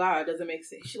 wow, it doesn't make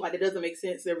sense. She like, it doesn't make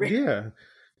sense. Yeah.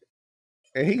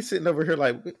 And he's sitting over here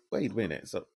like, wait a minute.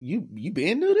 So you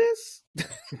been knew this?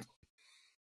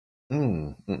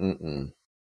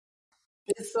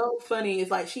 It's so funny. It's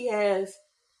like she has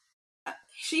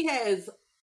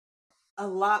a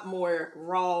lot more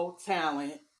raw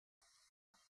talent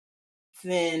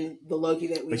than the Loki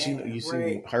that we have. But you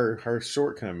see, her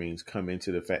shortcomings come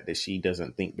into the fact that she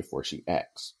doesn't think before she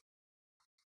acts.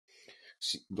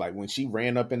 Like when she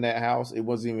ran up in that house, it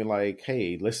wasn't even like,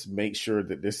 hey, let's make sure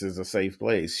that this is a safe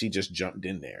place. She just jumped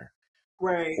in there.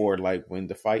 Right. Or like when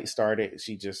the fight started,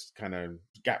 she just kind of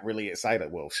got really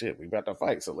excited. Well, shit, we about to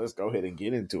fight, so let's go ahead and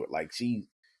get into it. Like she's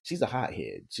a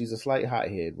hothead. She's a slight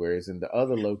hothead, whereas in the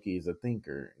other Loki is a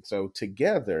thinker. So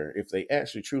together, if they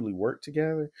actually truly work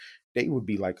together, they would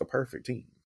be like a perfect team.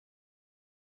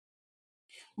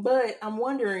 But I'm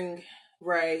wondering,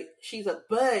 right? She's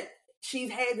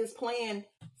had this plan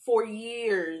for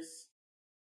years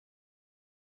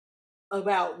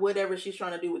about whatever she's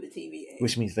trying to do with the TVA.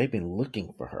 Which means they've been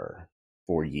looking for her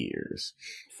for years.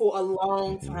 For a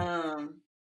long time.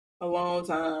 A long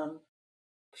time.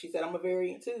 She said, I'm a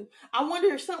variant too. I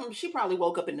wonder if she probably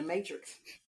woke up in the Matrix.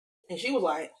 And she was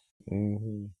like,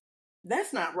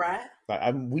 that's not right.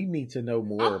 Like, we need to know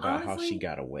more about how she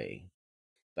got away.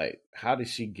 Like, how did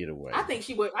she get away? I think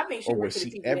she was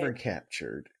she ever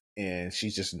captured? And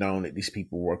she's just known that these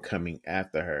people were coming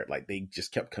after her. Like, they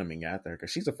just kept coming after her. Because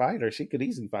she's a fighter. She could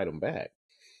easily fight them back.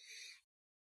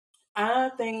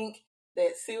 I think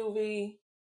that Sylvie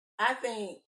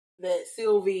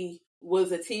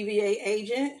was a TVA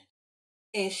agent.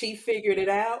 And she figured it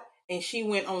out. And she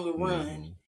went on the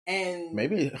run. And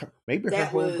maybe her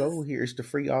whole goal here is to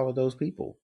free all of those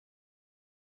people.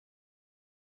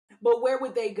 But where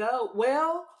would they go?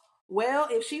 Well,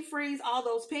 if she frees all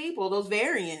those people, those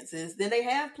variances, then they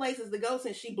have places to go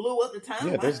since she blew up the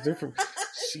timeline. Yeah, there's different.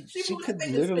 She could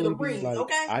literally be like,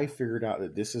 okay? I figured out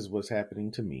that this is what's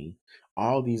happening to me.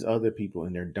 All these other people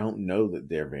in there don't know that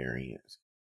they're variants.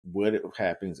 What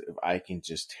happens if I can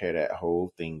just tear that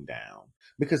whole thing down?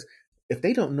 Because if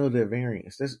they don't know they're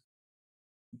variants, there's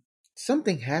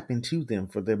something happened to them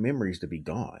for their memories to be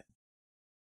gone.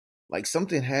 Like,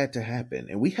 something had to happen.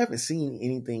 And we haven't seen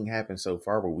anything happen so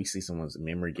far where we see someone's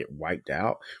memory get wiped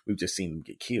out. We've just seen them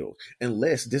get killed.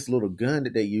 Unless this little gun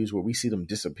that they use where we see them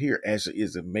disappear actually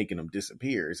isn't making them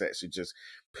disappear. It's actually just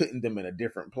putting them in a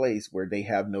different place where they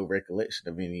have no recollection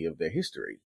of any of their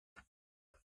history.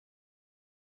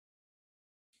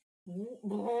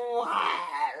 Because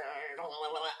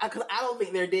I don't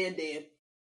think they're dead.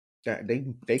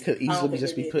 They could easily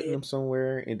just be putting them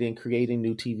somewhere and then creating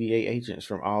new TVA agents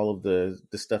from all of the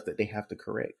stuff that they have to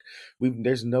correct.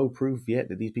 There's no proof yet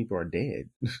that these people are dead.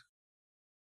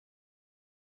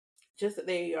 Just that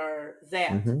they are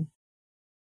zapped.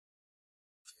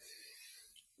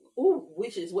 Ooh,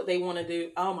 which is what they want to do.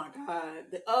 Oh my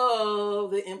God.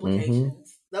 The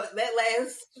implications. That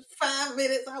last 5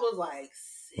 minutes, I was like,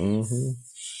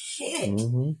 shit.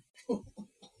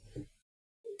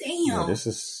 Damn. Yeah, that's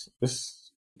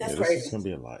crazy. This is gonna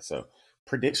be a lot. So,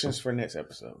 predictions for next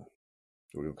episode.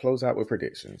 We'll close out with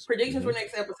predictions. Predictions for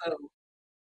next episode.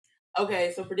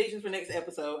 Okay, so predictions for next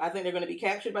episode. I think they're going to be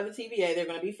captured by the TVA. They're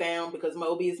going to be found because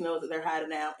Mobius knows that they're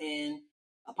hiding out in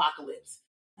Apocalypse.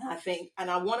 And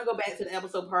I want to go back to the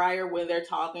episode prior when they're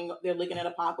looking at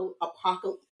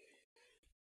Apocalypse.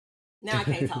 Now I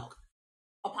can't talk.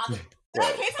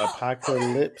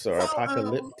 Apocalypse or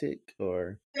apocalyptic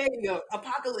or there you go.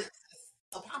 Apocalypse.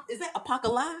 Is that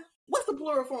apocalypse? What's the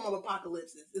plural form of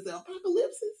apocalypse? Is it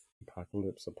apocalypses?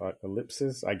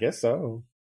 Apocalypses? I guess so.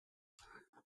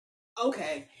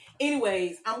 Okay.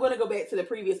 Anyways, I'm going to go back to the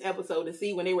previous episode to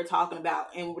see when they were talking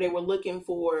about and they were looking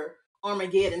for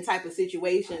Armageddon type of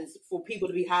situations for people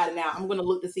to be hiding out. I'm going to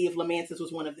look to see if Lamantis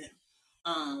was one of them.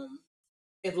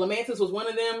 If Lamantis was one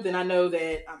of them, then I know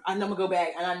that I'm going to go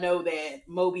back and I know that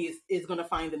Mobius is going to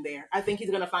find them there. I think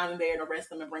he's going to find them there and arrest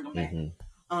them and bring them back.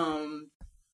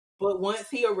 But once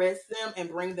he arrests them and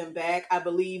bring them back, I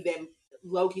believe that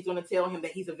Loki's going to tell him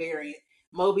that he's a variant.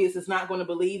 Mobius is not going to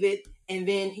believe it, and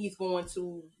then he's going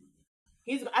to.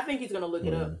 I think he's going to look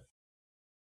it up.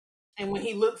 And when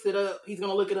he looks it up, he's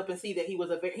going to look it up and see that he was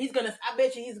a. I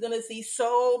bet you he's going to see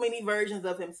so many versions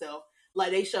of himself,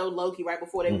 like they showed Loki right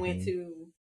before they went to,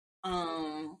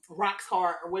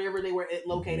 Roxxcart or wherever they were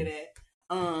located at.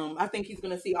 I think he's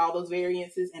going to see all those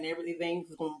variances and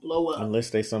everything's going to blow up. Unless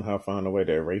they somehow find a way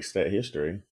to erase that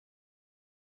history.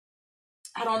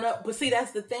 I don't know. But see,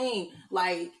 that's the thing.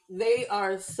 Like, they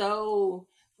are so...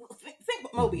 Think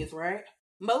Mobius, right?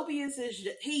 Mobius is...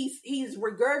 He's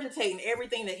regurgitating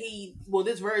everything that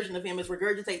this version of him is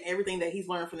regurgitating everything that he's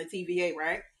learned from the TVA,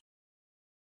 right?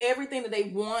 Everything that they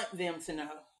want them to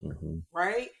know,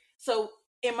 right? So...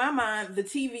 in my mind, the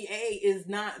TVA is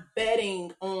not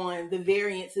betting on the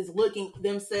variances looking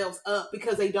themselves up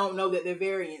because they don't know that they're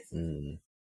variants.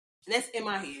 That's in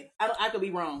my head. I could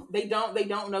be wrong. They don't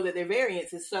know that they're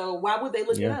variances. So why would they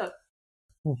look it up?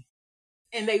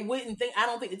 And they wouldn't think. I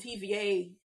don't think the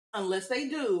TVA, unless they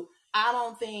do, I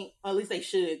don't think. Or at least they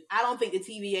should. I don't think the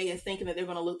TVA is thinking that they're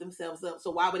going to look themselves up. So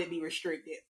why would it be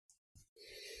restricted?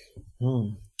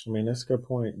 I mean, that's a good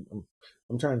point.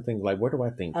 I'm trying to think, like, where do I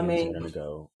think things are going to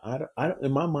go? I don't,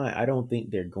 in my mind, I don't think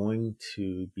they're going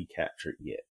to be captured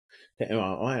yet. In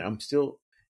my mind,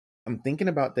 I'm thinking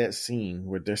about that scene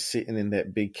where they're sitting in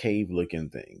that big cave-looking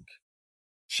thing.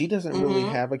 She doesn't really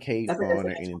have a cape on or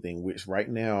anything, which right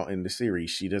now in the series,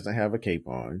 she doesn't have a cape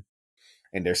on.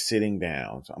 And they're sitting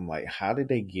down. So I'm like, how did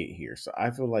they get here? So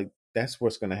I feel like that's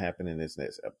what's going to happen in this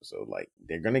next episode. Like,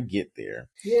 they're going to get there.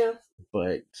 Yeah.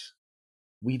 But...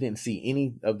 we didn't see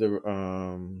any of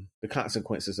the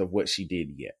consequences of what she did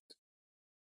yet.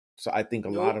 So I think a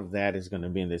lot of that is going to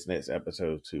be in this next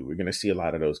episode too. We're going to see a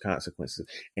lot of those consequences.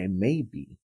 And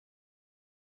maybe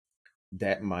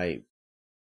that might,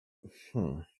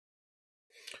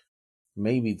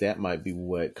 maybe that might be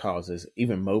what causes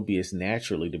even Mobius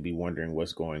naturally to be wondering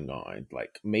what's going on.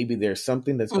 Like maybe there's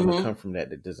something that's going to come from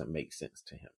that doesn't make sense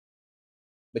to him.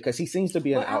 Because he seems to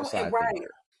be an outside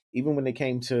thinker. Even when it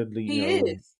came to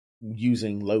the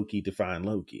using Loki to find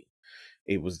Loki,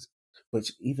 it was, but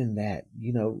even that,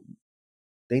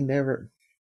 they never.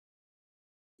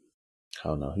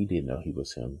 Oh no, he did know he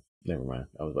was him. Never mind.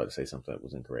 I was about to say something that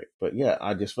was incorrect, but yeah,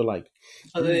 I just feel like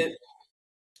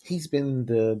he's been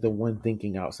the one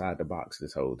thinking outside the box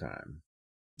this whole time,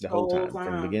 from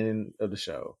the beginning of the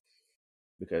show,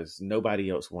 because nobody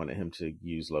else wanted him to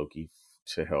use Loki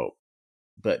to help,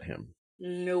 but him.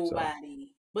 Nobody.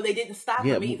 So. But they didn't stop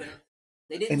him either.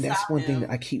 They didn't. And that's one thing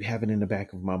that I keep having in the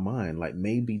back of my mind. Like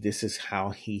maybe this is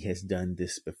how he has done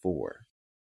this before.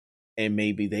 And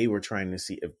maybe they were trying to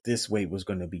see if this way was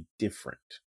going to be different.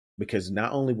 Because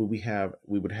not only would we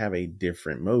would have a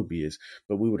different Mobius,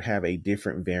 but we would have a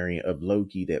different variant of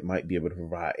Loki that might be able to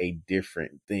provide a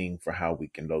different thing for how we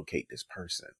can locate this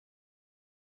person.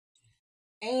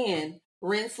 And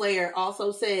Renslayer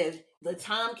also said the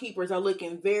timekeepers are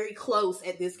looking very close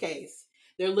at this case.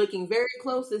 They're looking very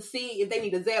close to see if they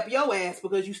need to zap your ass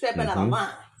because you stepping out of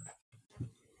line.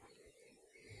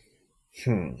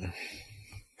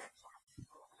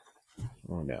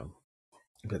 Oh no.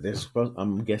 But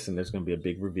I'm guessing there's going to be a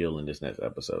big reveal in this next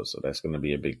episode, so that's going to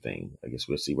be a big thing. I guess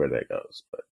we'll see where that goes.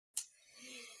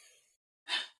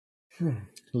 But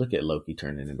look at Loki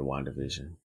turning into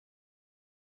WandaVision.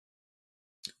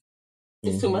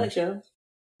 It's too much, yo.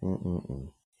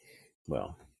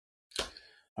 Well,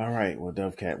 all right. Well,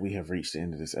 Dovecat, we have reached the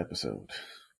end of this episode.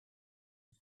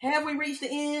 Have we reached the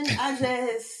end?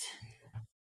 I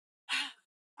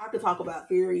could talk about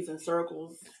theories and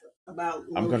circles about.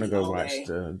 I'm gonna go watch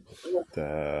the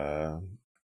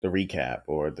recap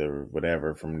or the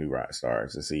whatever from New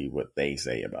Rockstars to see what they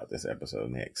say about this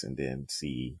episode next, and then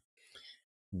see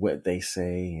what they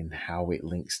say and how it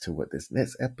links to what this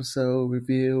next episode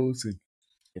reveals, and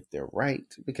if they're right.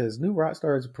 Because New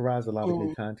Rockstars provides a lot of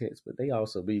good context, but they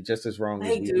also be just as wrong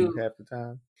as we do half the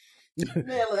time.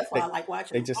 Yeah, that's why I like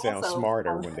watching. They just sound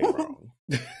smarter when they're wrong.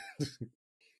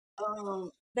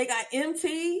 They got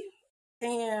MT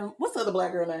and what's the other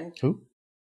black girl name? Who?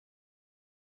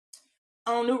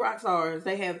 On New Rockstars,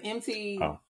 they have MT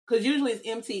because usually it's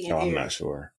MT and Eric. I'm not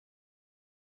sure.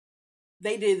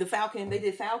 They did the Falcon. They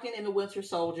did Falcon and the Winter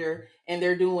Soldier, and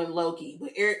they're doing Loki.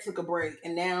 But Eric took a break,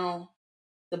 and now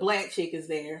the black chick is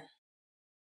there.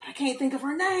 I can't think of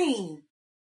her name,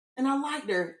 and I liked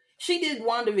her. She did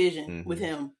WandaVision with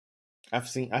him. I've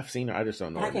seen her. I just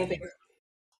don't know. I can't think of her.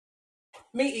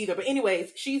 Me either. But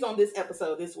anyways, she's on this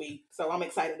episode this week, so I'm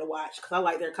excited to watch because I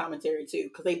like their commentary too.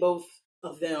 Because they both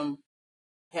of them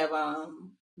have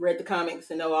read the comics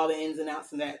and know all the ins and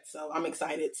outs of that. So I'm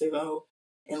excited to go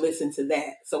and listen to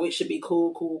that. So it should be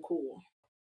cool, cool, cool.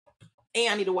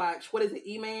 And I need to watch, what is it,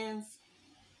 E-Man's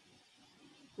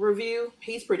review?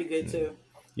 He's pretty good too.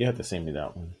 You have to send me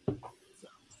that one.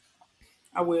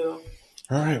 I will.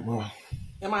 All right, well.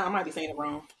 I might be saying it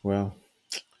wrong. Well,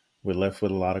 we're left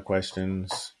with a lot of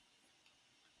questions.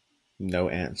 No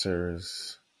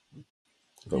answers.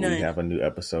 But None. we have a new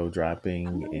episode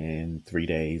dropping in 3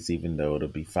 days, even though it'll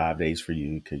be 5 days for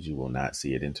you because you will not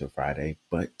see it until Friday.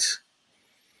 But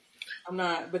I'm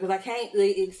not, because I can't.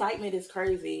 The excitement is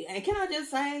crazy. And can I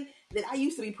just say that I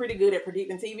used to be pretty good at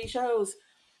predicting TV shows.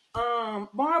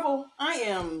 Marvel, I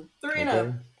am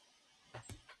 3-0.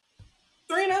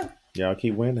 3-0. Y'all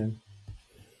keep winning.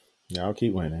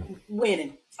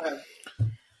 Winning. So,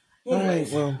 all right,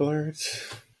 well,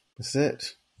 Blurs, that's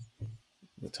it.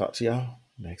 We'll talk to y'all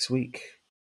next week.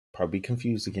 Probably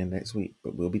confused again next week,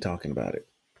 but we'll be talking about it.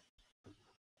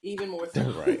 Even more so.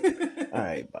 Right. All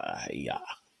right, bye. Yeah.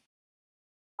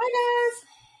 Bye, guys.